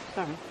Oh,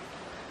 sorry.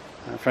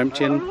 for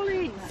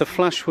emptying. The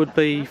flush would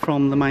be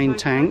from the main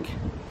tank.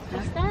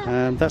 What's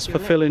that? That's for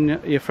filling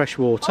your fresh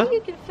water. Oh,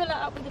 you can fill it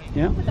up with a,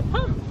 Yeah. with a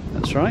pump.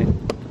 That's right.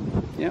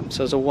 Yeah. So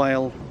there's a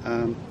whale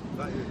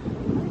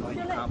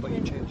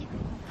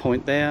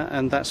point there,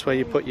 and that's where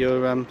you put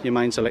your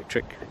mains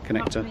electric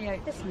connector.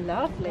 It's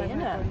lovely,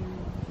 isn't it?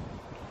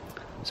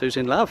 Sue's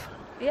in love.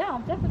 Yeah,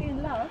 I'm definitely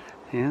in love.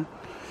 Yeah.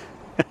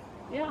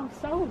 Yeah, I'm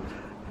sold.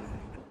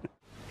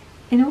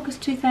 In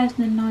August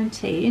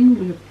 2019,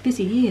 we were a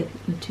busy year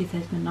in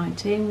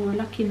 2019. We were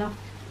lucky enough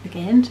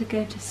again to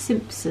go to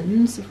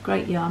Simpsons of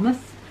Great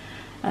Yarmouth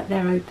at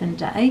their open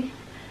day,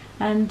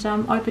 and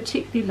I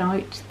particularly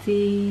liked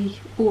the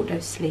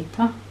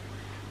Autosleeper,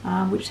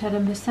 which had a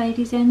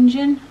Mercedes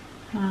engine.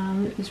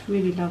 It was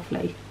really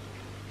lovely.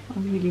 I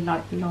really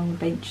liked the long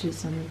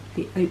benches and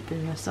the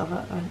openness of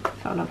it. I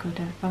felt like I would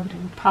have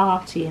a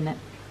party in it.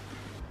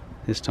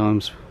 This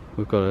time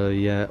we've got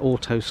a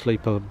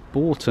Autosleeper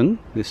Borton.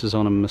 This is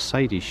on a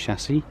Mercedes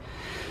chassis,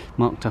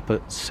 marked up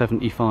at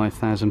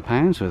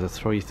 £75,000 with a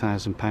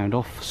 £3,000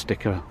 off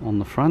sticker on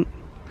the front.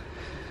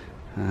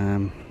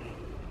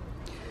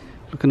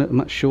 Looking at a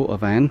much shorter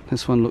van.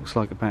 This one looks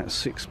like about a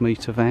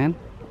 6-metre van.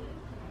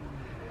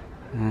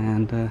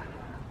 And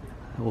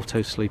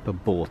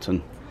Autosleeper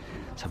Borton.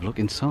 Let's have a look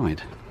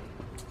inside.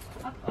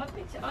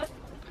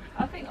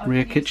 I think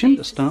Rear kitchen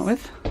to start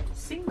with.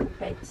 Single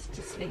beds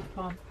to sleep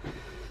on.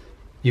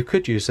 You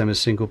could use them as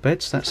single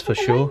beds, that's for Look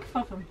at the sure. length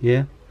of them.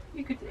 Yeah,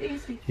 You could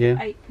easily fit Yeah.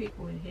 8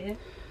 people in here.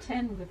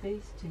 10 with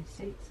these 2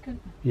 seats,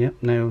 couldn't you? yeah.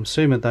 Now I'm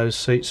assuming those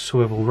seats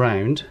swivel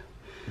round.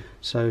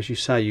 So as you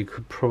say, you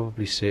could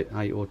probably sit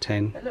 8 or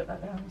 10 They look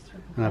like they're on a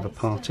swivel and have a base,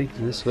 party. don't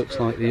And this looks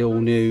like the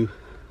all new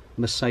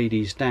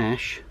Mercedes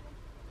Dash.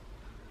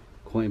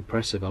 Quite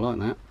impressive, I like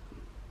that.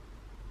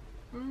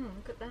 they?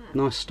 Look at that.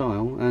 Nice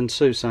style. And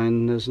Sue's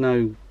saying there's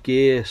no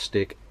gear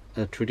stick,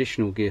 a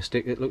traditional gear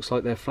stick. It looks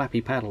like they're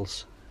flappy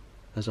paddles,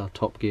 as our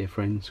Top Gear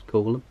friends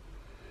call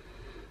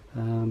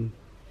them.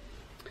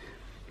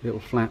 Little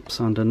flaps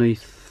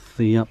underneath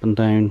the up and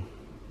down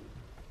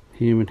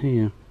here and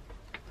here.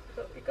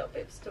 You've got a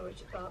bit of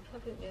storage above,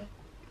 haven't you?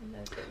 And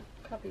those little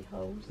cubby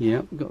holes.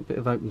 Yeah, we've got a bit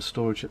of open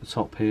storage at the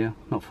top here.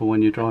 Not for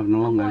when you're driving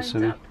along though,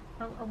 Sue.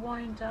 A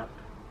wind up.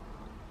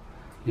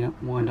 Yeah,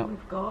 wind up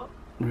We've got.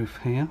 roof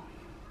here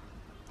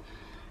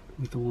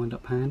with the wind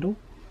up handle.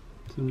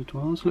 Similar to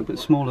ours, a little bit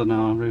smaller than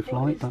our roof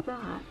What light, is but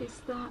that? Is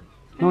that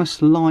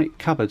nice light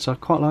cupboards. I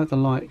quite like the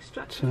light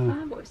extractor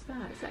fan? What is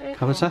that? Is that aircon?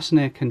 cupboards. That's an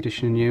air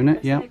conditioning unit,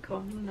 That's yeah.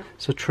 aircon, isn't it?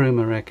 It's a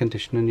Truma air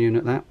conditioning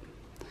unit, that,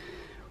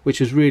 which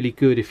is really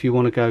good if you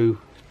want to go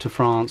to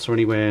France or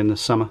anywhere in the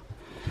summer.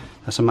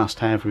 That's a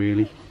must-have,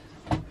 really.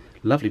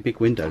 Lovely big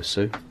windows,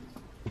 Sue,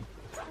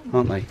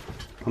 aren't they?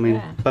 I mean,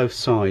 Yeah. both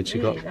sides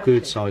you've Really got lovely.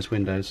 good sized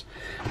windows,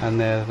 and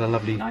they're the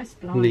lovely, Nice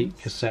neat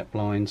blinds. cassette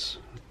blinds.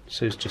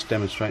 Sue's just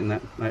demonstrating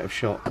that out of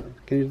shot.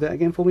 Can you do that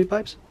again for me,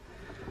 babes?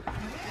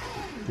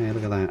 Yeah,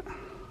 look at that.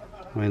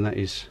 I mean, that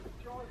is,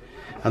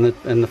 and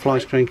the fly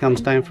screen comes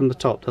down from the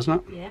top, doesn't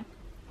it? Yeah.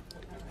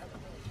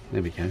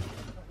 There we go.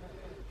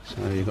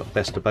 So you've got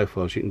best of both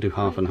worlds. You can do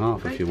half and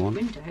half if you want.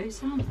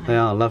 Windows, aren't they? They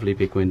are lovely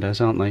big windows,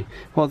 aren't they?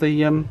 What are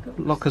the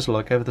lockers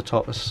like over the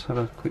top? Let's have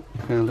a quick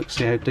look,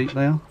 see how deep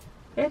they are.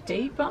 They're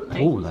deep, aren't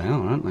they? Oh, they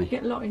are, aren't You they?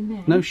 get a lot in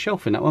there. No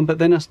shelf in that one, but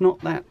then it's not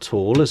that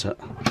tall, is it?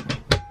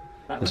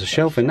 There's a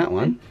shelf in that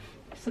one.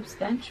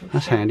 Substantial.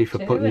 That's shelf handy for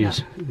too, putting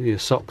isn't your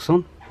socks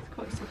on it?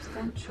 Quite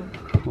substantial.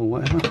 or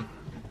whatever.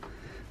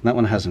 That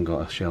one hasn't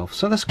got a shelf,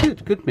 so that's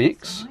good. Good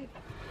mix. Right.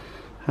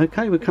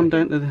 Okay, we come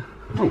down to the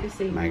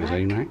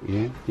Magazine rack.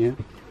 Yeah, yeah.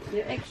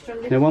 Your extra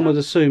lift Now one would up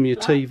assume your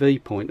black.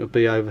 TV point would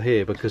be over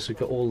here because we've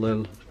got all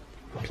the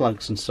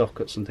plugs and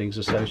sockets and things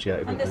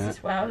associated And with this that.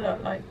 as well,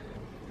 look like.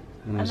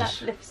 And And there's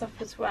that lifts up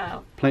as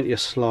well. plenty of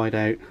slide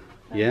out,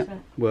 yeah, That's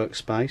it.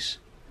 workspace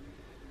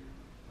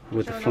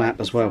with the Shall I flap like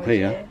as this well side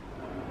here.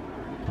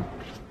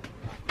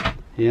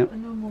 Yeah. A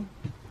normal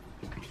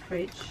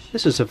fridge.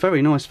 This is a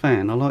very nice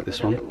van. I like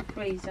this With a one. little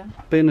freezer.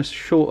 Being a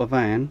shorter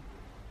van,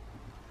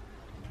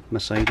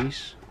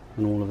 Mercedes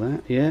and all of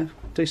that. Yeah,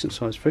 decent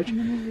sized fridge. And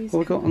then all these What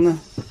we got on the?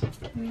 cupboards.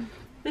 Yeah.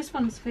 This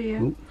one's for you.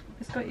 Ooh.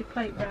 It's got your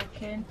plate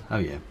rack in. Oh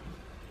yeah,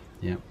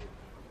 yeah,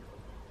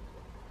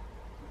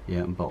 yeah,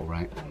 and bottle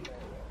rack.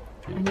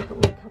 And you've got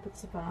all the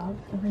cupboards above.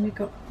 And then you've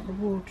got the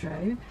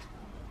wardrobe.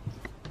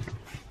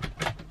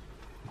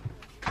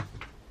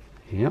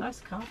 Yep. Nice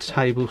carpet.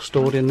 Table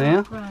stored in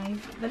there. Grey.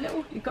 The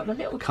little, you've got the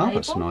little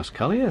Carpet's a table nice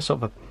colour. Yeah,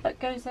 sort of that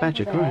goes a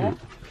badger over there.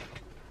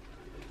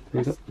 grey.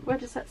 You got Where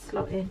does that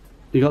slot in?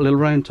 you got a little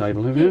round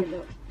table, have Here, you?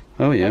 look.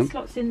 Oh yeah. That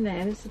slots in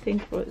there. There's the thing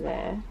for it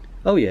there.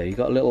 Oh yeah. You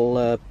got a little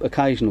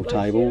occasional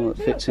table that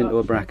fits into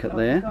a bracket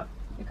there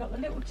You've got the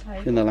little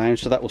table. in the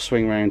lounge, so that will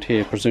swing round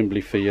here, presumably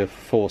for your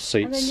 4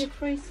 And then seats. your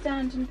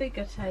freestanding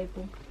bigger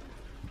table.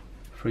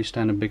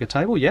 Freestanding bigger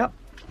table. Yep.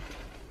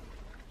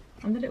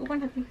 And the little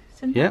one, have you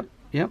seen Yep.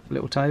 Yep.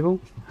 Little table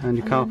and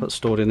your And carpet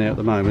stored in there at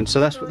the moment. So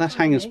that's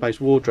hanging space,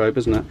 wardrobe,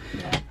 isn't it?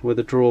 Yeah. With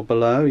a drawer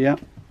below.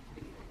 Yep.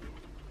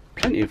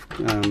 Plenty of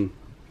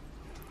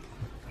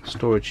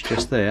storage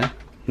just there.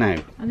 Now,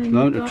 And then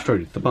no, you've the got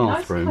truth, the Nice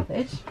bathroom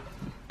cupboard.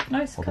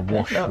 Nice or the cupboard.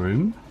 look.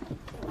 washroom.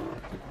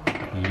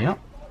 Yep.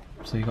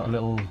 So you've got a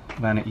little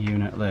vanity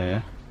unit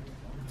there.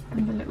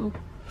 And the little.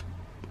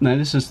 Now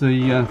this is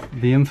the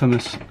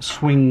infamous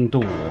swing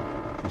door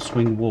or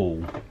swing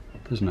wall,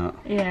 isn't it?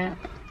 Yeah.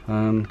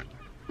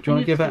 Do you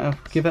want to give it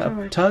a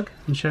storage. tug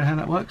and show how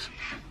that works?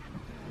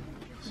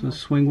 So a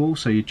swing wall.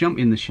 So you jump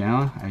in the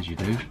shower as you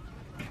do,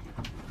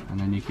 and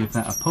then you give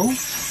that a pull.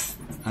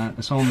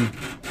 It's on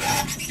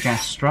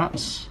gas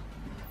struts,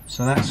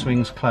 so that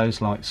swings closed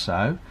like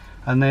so,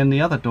 and then the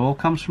other door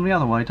comes from the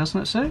other way,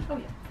 doesn't it, Sue? Oh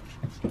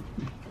yeah.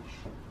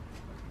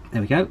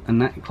 There we go, and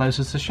that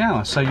closes the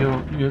shower. So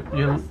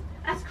you're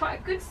That's quite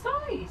a good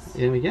size.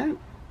 here we go.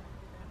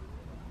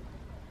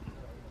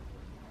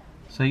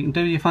 So you can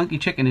do your funky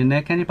chicken in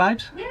there, can you,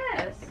 babes?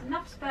 Yes,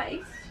 enough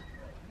space.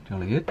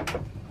 Jolly good.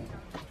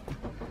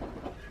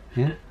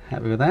 Yeah,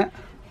 happy with that?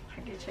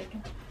 Thank you,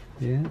 chicken.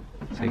 Yeah.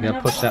 So you're And going to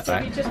then push that so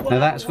back. you just Now want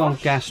that's to gone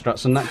wash. gas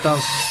struts, and that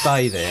does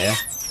stay there.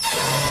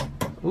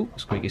 Oh,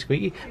 squeaky,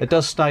 squeaky. It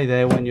does stay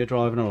there when you're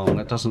driving along.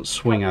 It doesn't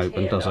swing Up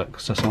open, here, does it? look.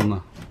 Because it's on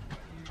the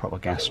proper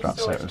gas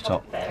struts there at the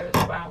top. There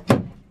as well.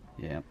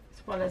 Yeah.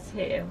 As well as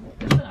here.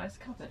 It's a nice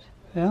cupboard.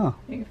 Yeah.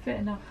 You can fit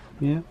enough.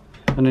 Yeah.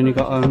 And then you've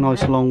got a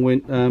nice long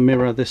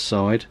mirror this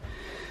side,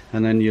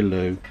 and then your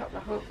loo. A couple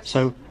of hooks.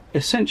 So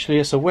essentially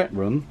it's a wet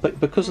room, but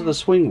because of the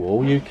swing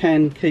wall you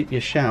can keep your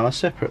shower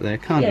separate there,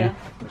 can't Yeah, you?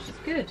 which is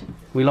good.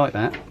 We like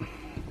that.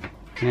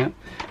 Yeah.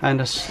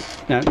 And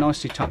it's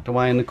nicely tucked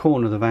away in the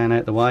corner of the van,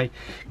 out the way.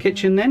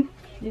 Kitchen then?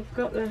 You've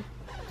got the Oh,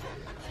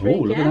 three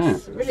look gas,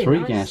 at that. really 3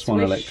 nice gas, 1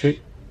 swish. electric.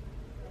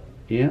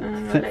 Yeah,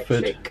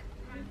 Thetford Electric.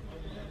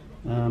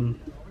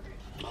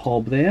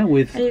 hob there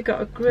with And you've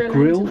got a grill, and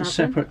grill an oven,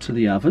 separate to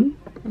the oven,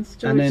 and,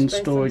 and then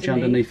space storage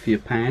underneath for your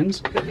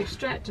pans. You've got the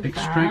extractor,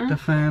 Extractor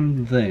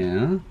fan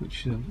there,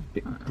 which is a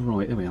bit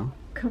right, there we are.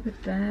 cupboard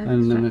there,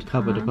 And then a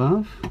extractor cupboard fan.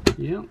 above.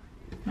 Yeah.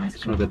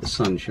 Nice Sorry about the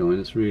sunshine,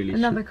 it's really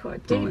Another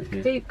quite bright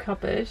here. deep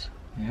cupboard.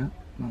 Yeah,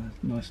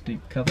 nice deep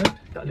cupboard.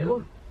 Got a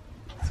little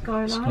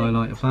skylight.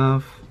 Skylight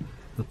above.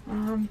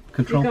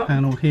 Control you got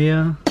panel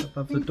here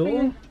above the thing for door.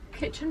 your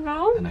kitchen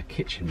roll, And a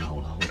kitchen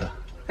roll holder.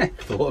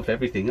 Thought of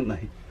everything, haven't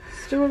they?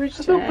 storage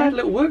It's not a there. bad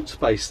little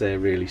workspace there,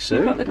 really, Sue.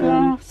 You've got the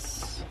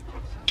glass,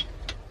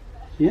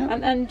 Yeah.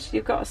 and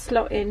you've got a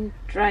slot-in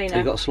drainer.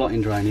 You've got a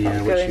slotting drainer here,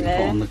 That'll which go you in can there.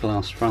 put on the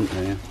glass front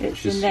there. It's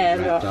which is in there,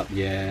 wrapped look. up,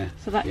 yeah.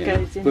 So that yeah.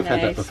 goes in We've there.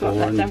 had that before. Slot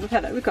that in- down. We've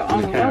had that. We've got in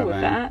on the well with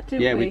caravan. that,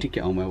 didn't Yeah, we? we did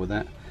get on well with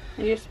that.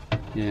 And you just,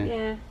 Yeah.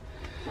 yeah.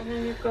 And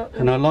then you've got.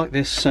 And I like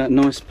this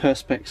nice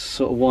Perspex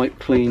sort of white,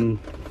 clean,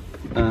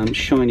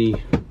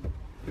 shiny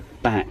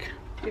back.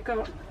 You've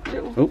got a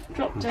little Oh.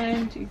 drop down.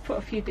 You can put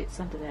a few bits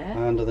under there.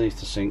 Underneath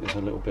the sink there's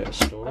a little bit of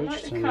storage.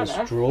 like the So there's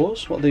colour.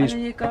 drawers. What are And these?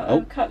 then you've got Oh.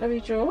 a cutlery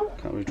drawer.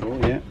 Cutlery drawer,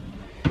 yeah.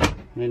 And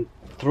then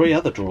 3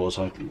 other drawers,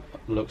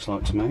 looks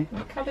like to me.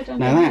 And a cupboard under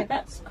Now there. that-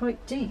 That's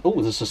quite deep.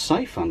 Oh, there's a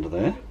safe under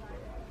there.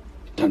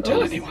 Don't tell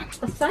Oh, anyone.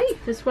 A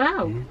safe as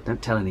well. Yeah,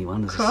 don't tell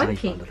anyone there's a Crikey.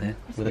 safe under there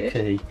That's with a good.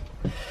 key.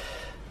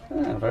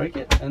 Ah, very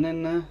good. And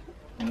then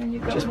And then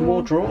you've got just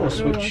more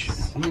drawers, which,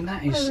 drawers. I mean,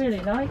 that I is... really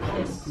like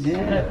this.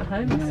 Yeah,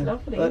 Motorhome. It's yeah.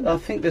 lovely. Isn't I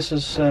it? think this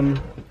is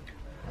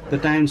the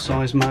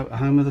downsized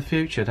motorhome of the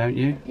future, don't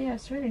you? Yeah,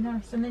 it's really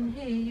nice. And then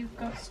here you've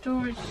got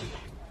storage.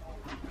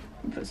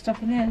 You put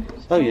stuff in here.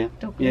 Oh yeah,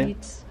 Dog yeah,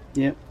 leads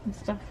yeah. and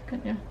stuff,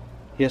 couldn't you?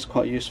 Yes,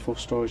 quite useful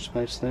storage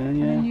space there. And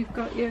Yeah. then you've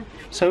got your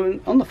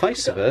On the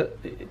face of it,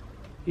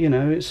 you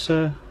know, it's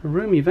a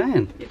roomy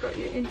van. you've got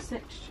your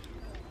insect.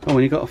 Oh,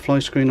 and you got a fly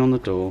screen on the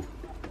door.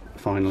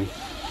 Finally.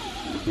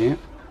 Yeah.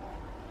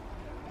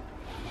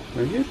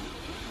 Very good.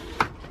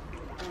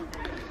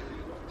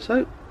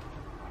 So,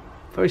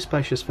 very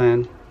spacious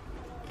van.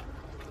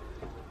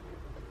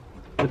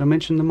 Did I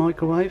mention the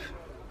microwave?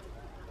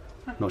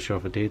 Not sure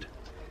if I did.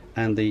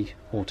 And the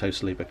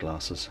Autosleeper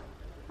glasses.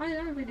 I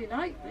really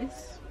like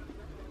this.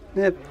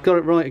 Yeah, got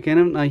it right again,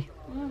 haven't they?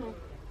 Oh,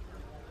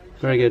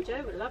 Very good.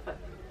 Joe would love it.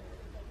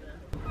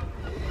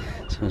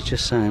 So I was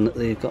just saying that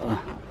they've got a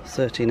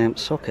 13 amp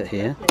socket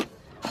here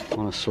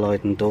on a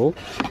sliding door,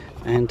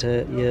 and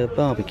your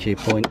barbecue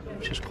point,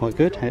 which is quite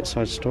good,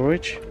 outside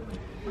storage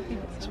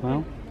as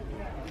well.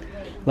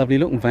 Lovely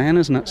looking van,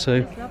 isn't it,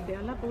 Sue? It's lovely.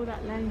 I love all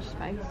that lounge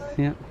space.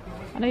 Yeah.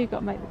 I know you've got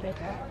to make the bed.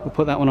 We'll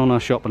put that one on our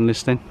shopping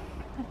list then.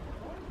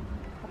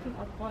 I think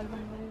I'd buy one of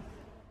those.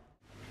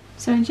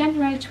 So in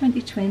January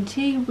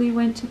 2020 we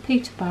went to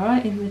Peterborough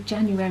in the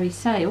January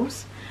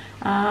sales,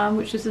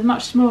 which was a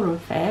much smaller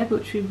affair, but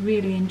which we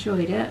really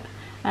enjoyed it,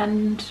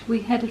 and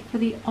we headed for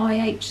the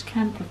IH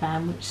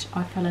campervan, which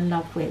I fell in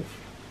love with.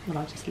 Well,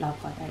 I just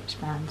love IH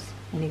vans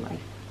anyway.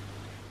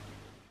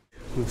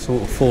 I've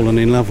sort of fallen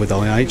in love with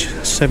IH.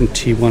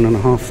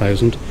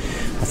 71,500. I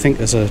think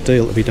there's a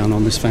deal to be done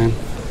on this van.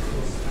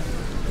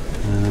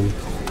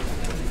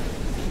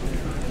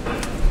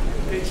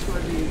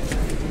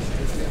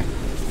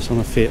 It's on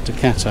a Fiat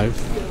Ducato,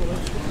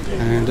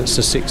 and it's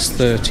a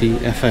 630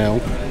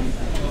 FL.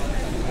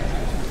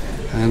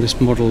 And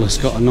this model has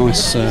got a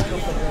nice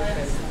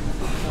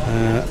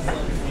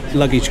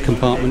luggage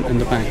compartment in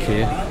the back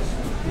here,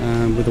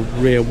 with a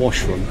rear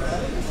washroom.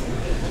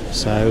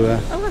 So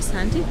Oh, that's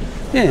handy.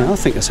 yeah, I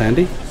think it's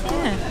handy.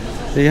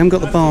 Yeah. You haven't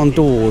got the barn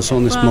doors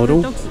on this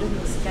model. The dogs didn't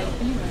escape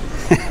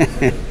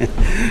anyway.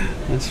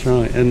 That's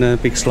right, and a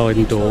big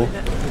sliding door.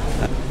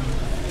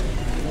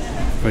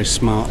 Very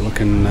smart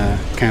looking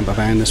camper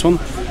van, this one.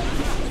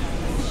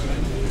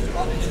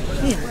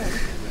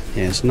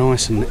 Yeah, it's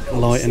nice and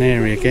light and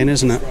airy again,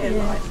 isn't it?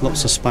 Yeah.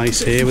 Lots of space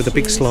here with a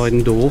big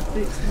sliding door.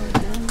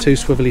 2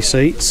 swivelly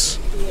seats.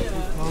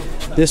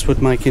 This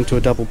would make into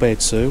a double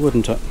bed, Sue,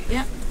 wouldn't it?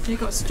 Yeah. You've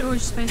got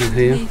storage space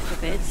here. underneath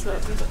the bed. So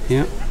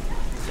Yeah.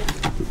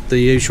 The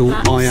usual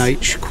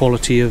IH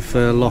quality of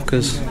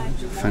lockers.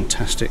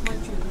 Fantastic.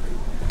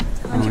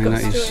 I mean,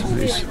 that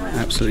is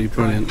absolutely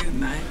brilliant.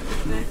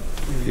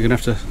 You're going to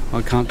have to,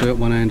 I can't do it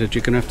one-handed,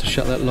 you're going to have to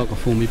shut that locker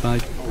for me,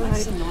 babe.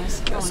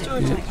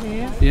 storage up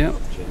here. Yeah,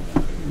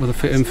 with a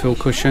fit and fill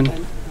cushion.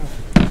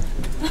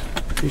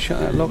 Can you shut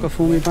that locker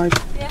for me, babe?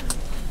 Yeah.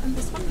 And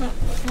this one, that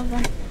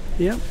one.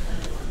 Yep.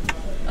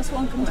 That's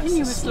one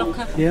continuous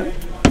locker. Yep.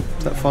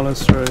 That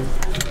follows through.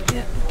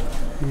 Yeah.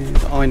 Yeah,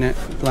 the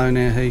iNet blown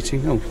air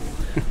heating. Oh,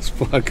 that's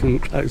why I couldn't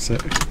close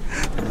it.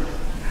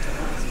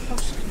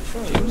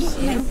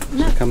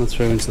 Yeah. Coming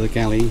through into the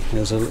galley,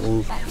 there's a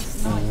little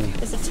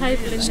There's a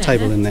table in there.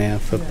 table in there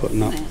for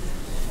putting up,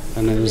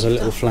 and then there's a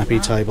little flappy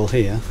table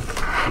here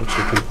which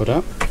you can put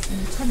up.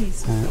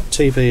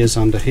 TV is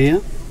under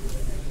here.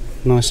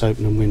 Nice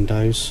opening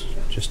windows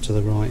just to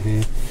the right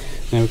here.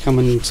 Now we're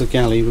coming into the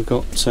galley. We've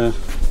got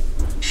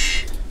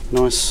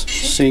nice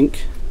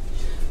sink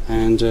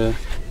and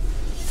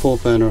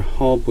 4-burner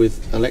hob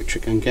with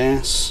electric and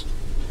gas.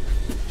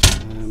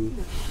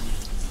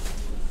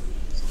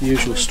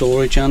 Usual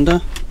storage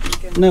under.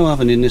 No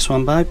oven in this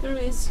one, babe. There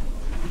is.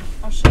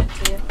 I'll show it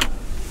to you.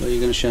 Well, you're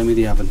going to show me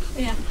the oven.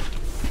 Yeah.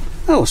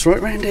 Oh, it's right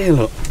round here.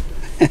 Look.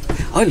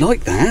 I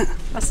like that.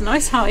 That's a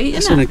nice height,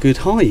 That's isn't in it? a good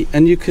height,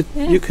 and you could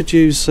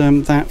use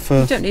that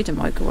for You don't need a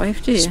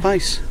microwave, do you?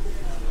 space.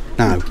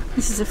 No.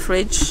 This is a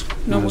fridge,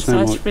 normal there's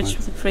no size microwave. fridge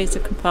with a freezer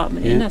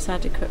compartment Yeah. in. That's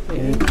adequate,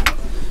 really.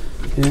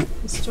 Yeah.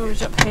 The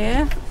storage up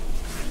here.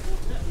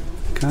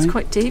 Okay. It's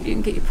quite deep. You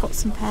can get your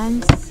pots and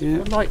pans. Yeah.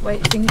 The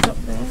lightweight things up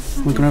there.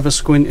 We're going to have a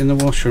squint in the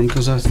washroom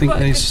because I think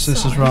quite a this good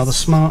is size. rather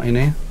smart in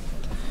here.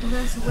 Well,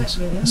 there's a wet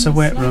room. It's a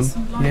wet room. Nice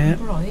and light Yeah. and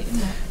bright, isn't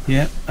it?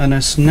 Yeah, and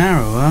it's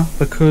narrower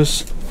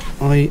because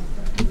I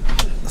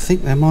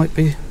think there might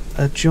be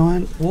a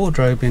giant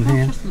wardrobe in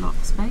here. Just a lot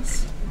of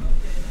space.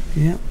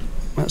 Yeah,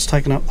 that's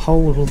taken up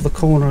whole of the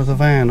corner of the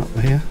van up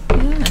here.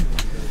 Yeah.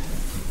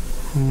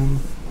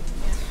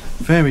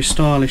 Very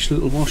stylish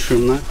little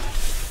washroom that.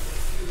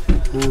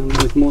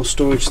 With more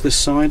storage this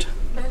side.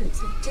 Oh, it's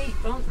deep,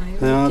 aren't they?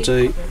 They are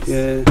deep, cupboards.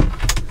 yeah.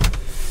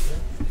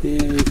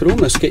 Yeah, you could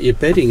almost get your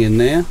bedding in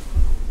there,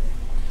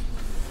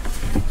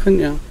 couldn't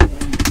you?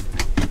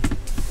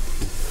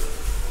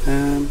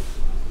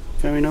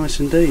 Very nice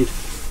indeed.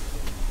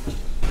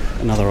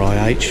 Another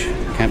IH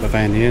camper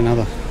van here,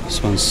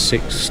 this one's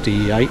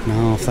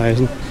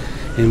 68,500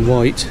 in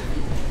white.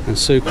 And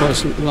Sue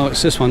quite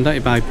likes this one, don't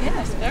you, babe?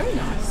 Yeah, it's very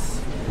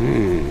nice.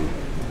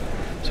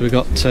 So we've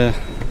got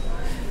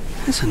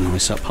That's a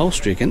nice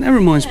upholstery again. That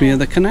reminds me of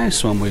the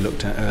Canos one we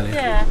looked at earlier.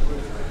 Yeah.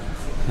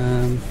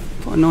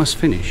 Quite a nice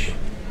finish.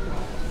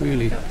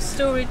 Really. Got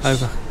storage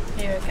over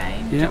here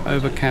again. Yeah,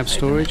 over cab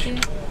storage. There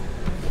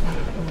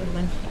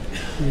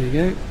you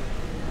go.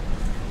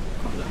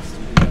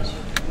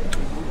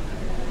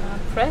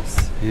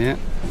 Press. Yeah.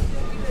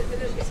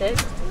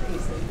 Says.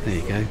 There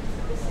you go.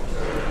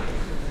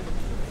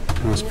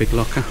 Nice big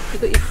locker.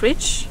 You've got your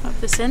fridge up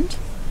this end.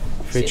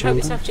 Fridge so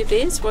you have your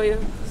beers while you're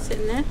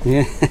sitting there.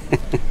 Yeah.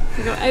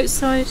 You've got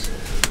outside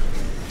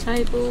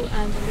table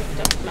and a lift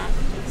up black.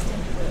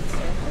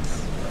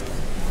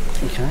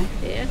 Okay.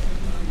 Here.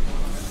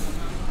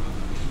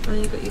 And then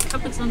you've got your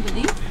cupboards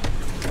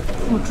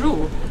underneath. Or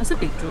drawer. That's a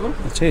big drawer.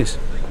 It is.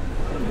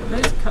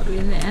 Loads of cutlery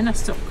in there and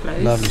that's soft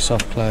clothes. Lovely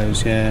soft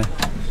clothes, yeah.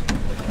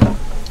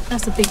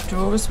 That's a big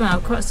drawer as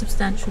well, quite a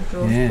substantial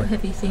drawer. Yeah. Put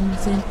heavy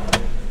things in.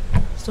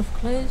 Soft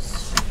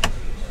clothes.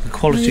 The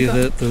quality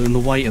of the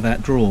weight of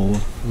that drawer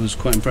was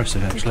quite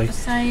impressive actually. You've got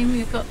the same,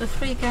 you've got the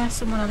 3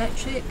 gas and 1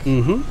 electric.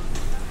 Mm-hmm.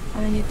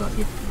 And then you've got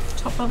your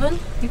top oven,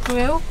 your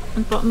grill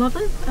and bottom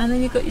oven. And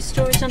then you've got your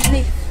storage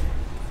underneath.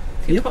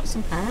 For your pots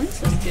and pans,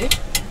 that's good.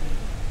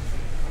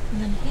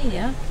 And then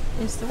here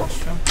is the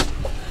washroom.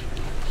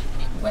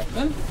 Wet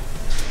room.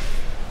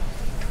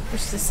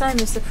 Which is the same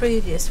as the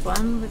previous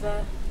one with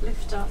a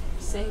lift up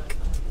sink.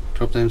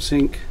 Drop down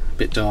sink, a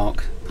bit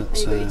dark. But, And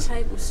you've got your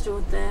table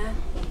stored there.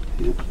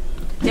 Yep.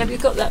 Yeah, but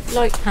you've got that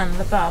light panel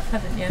above,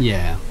 haven't you?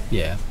 Yeah,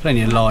 yeah.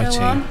 Plenty of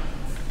lighting.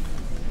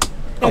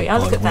 Oh, yeah,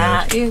 look by at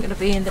that. word. You ain't going to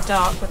be in the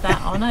dark with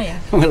that on, are you?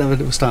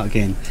 We'll start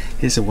again.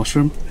 Here's a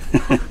washroom.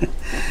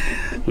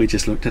 We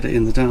just looked at it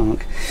in the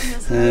dark.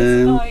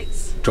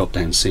 Lights. Drop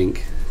down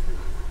sink.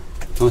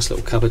 Nice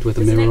little cupboard with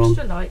a There's mirror an on.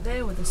 extra light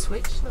there with a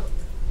switch, look.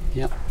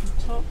 Yep.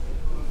 On top.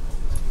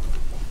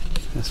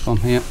 This one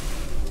here.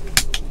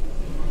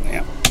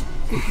 Yep.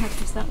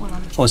 Just that one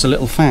on. Oh, it's a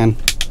little fan.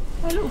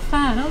 Oh, a little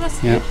fan. Oh,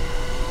 that's Yeah. good.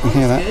 You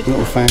hear that? Good.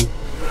 Little fan.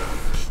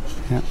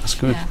 Yeah, that's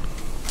good. Yeah.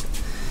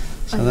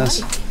 So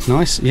that's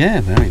nice.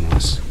 Yeah, very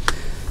nice.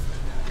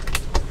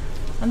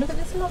 And look at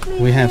this lovely.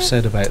 We have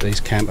said about these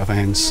camper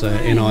vans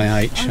in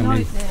IH. I mean,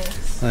 like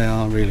this. they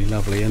are really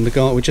lovely. And the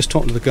guy, we just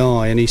talked to the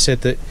guy, and he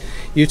said that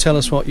you tell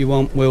us what you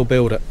want, we'll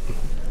build it.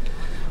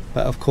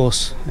 But of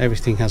course,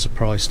 everything has a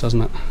price,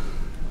 doesn't it?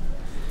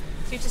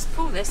 If you just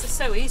pull this, it's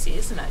so easy,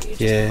 isn't it? You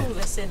just pull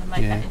this in and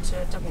make that into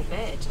a double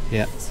bed.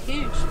 Yeah. It's a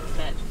huge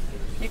bed.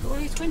 You've got all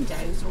these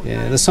windows. All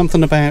Yeah. There's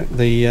something about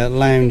the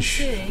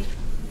lounge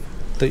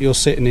that you're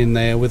sitting in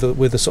there with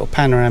the sort of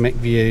panoramic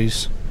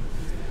views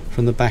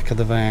from the back of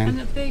the van.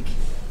 And a big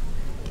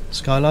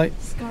Skylight.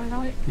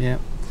 skylight. Yeah.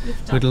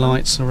 Lift With up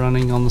lights are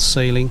running on the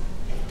ceiling.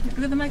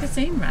 with a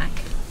magazine rack.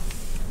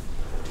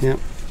 Yep.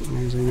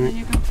 Amazing, And right.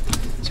 you've got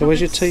So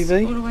where's your cupboards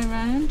TV? all the way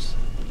around.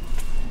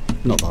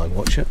 Not that I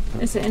watch it.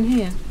 But Is it in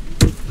here?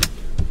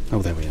 oh,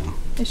 there we are.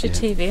 There's your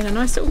TV and a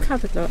nice little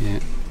cupboard, look. Yeah.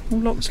 All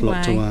locked It's away.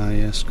 locked away.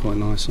 Yes, quite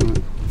nice, isn't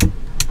it?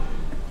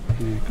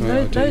 Yeah, great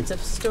idea. Loads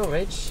of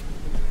storage.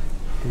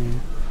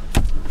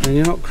 And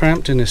you're not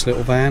cramped in this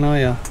little van, are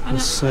you? And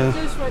It's, it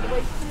goes right the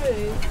way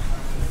through.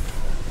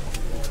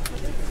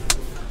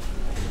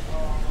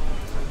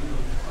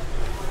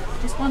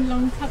 Just one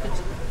long cupboard.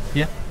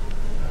 yeah.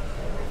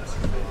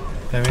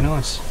 Very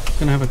nice.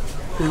 Gonna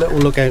have a little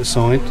look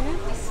outside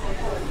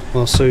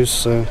while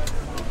Sue's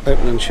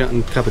opening and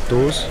shutting cupboard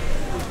doors.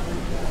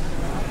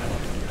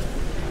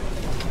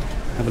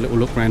 Have a little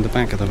look round the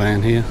back of the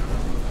van here.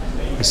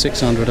 The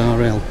 600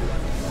 RL.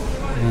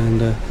 And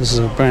this is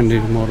a brand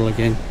new model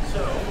again.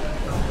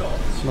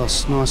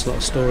 Nice lot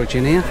of storage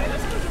in here.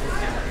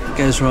 It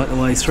goes right the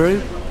way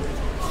through.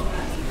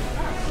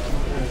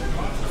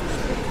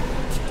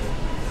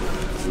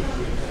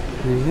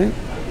 There you go.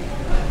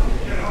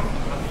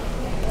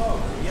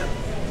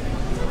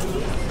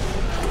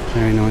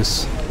 Very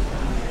nice.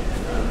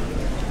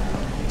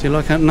 Do you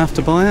like it enough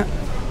to buy it?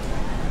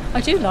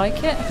 I do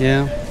like it.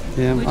 Yeah,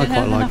 yeah, We I don't quite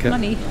have like enough it.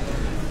 money.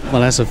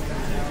 Well, there's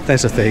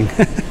a thing.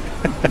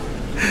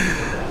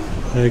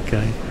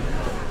 Okay.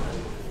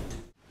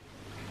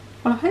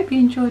 Well, I hope you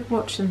enjoyed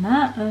watching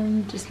that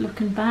and just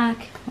looking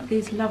back at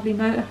these lovely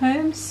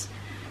motorhomes.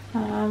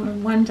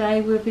 And one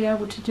day we'll be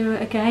able to do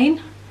it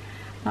again.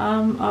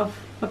 I've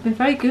been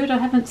very good. I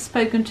haven't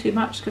spoken too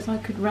much because I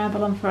could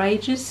ramble on for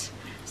ages.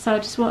 So I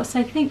just want to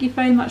say thank you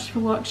very much for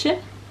watching.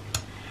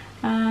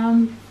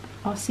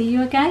 I'll see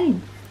you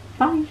again.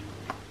 Bye.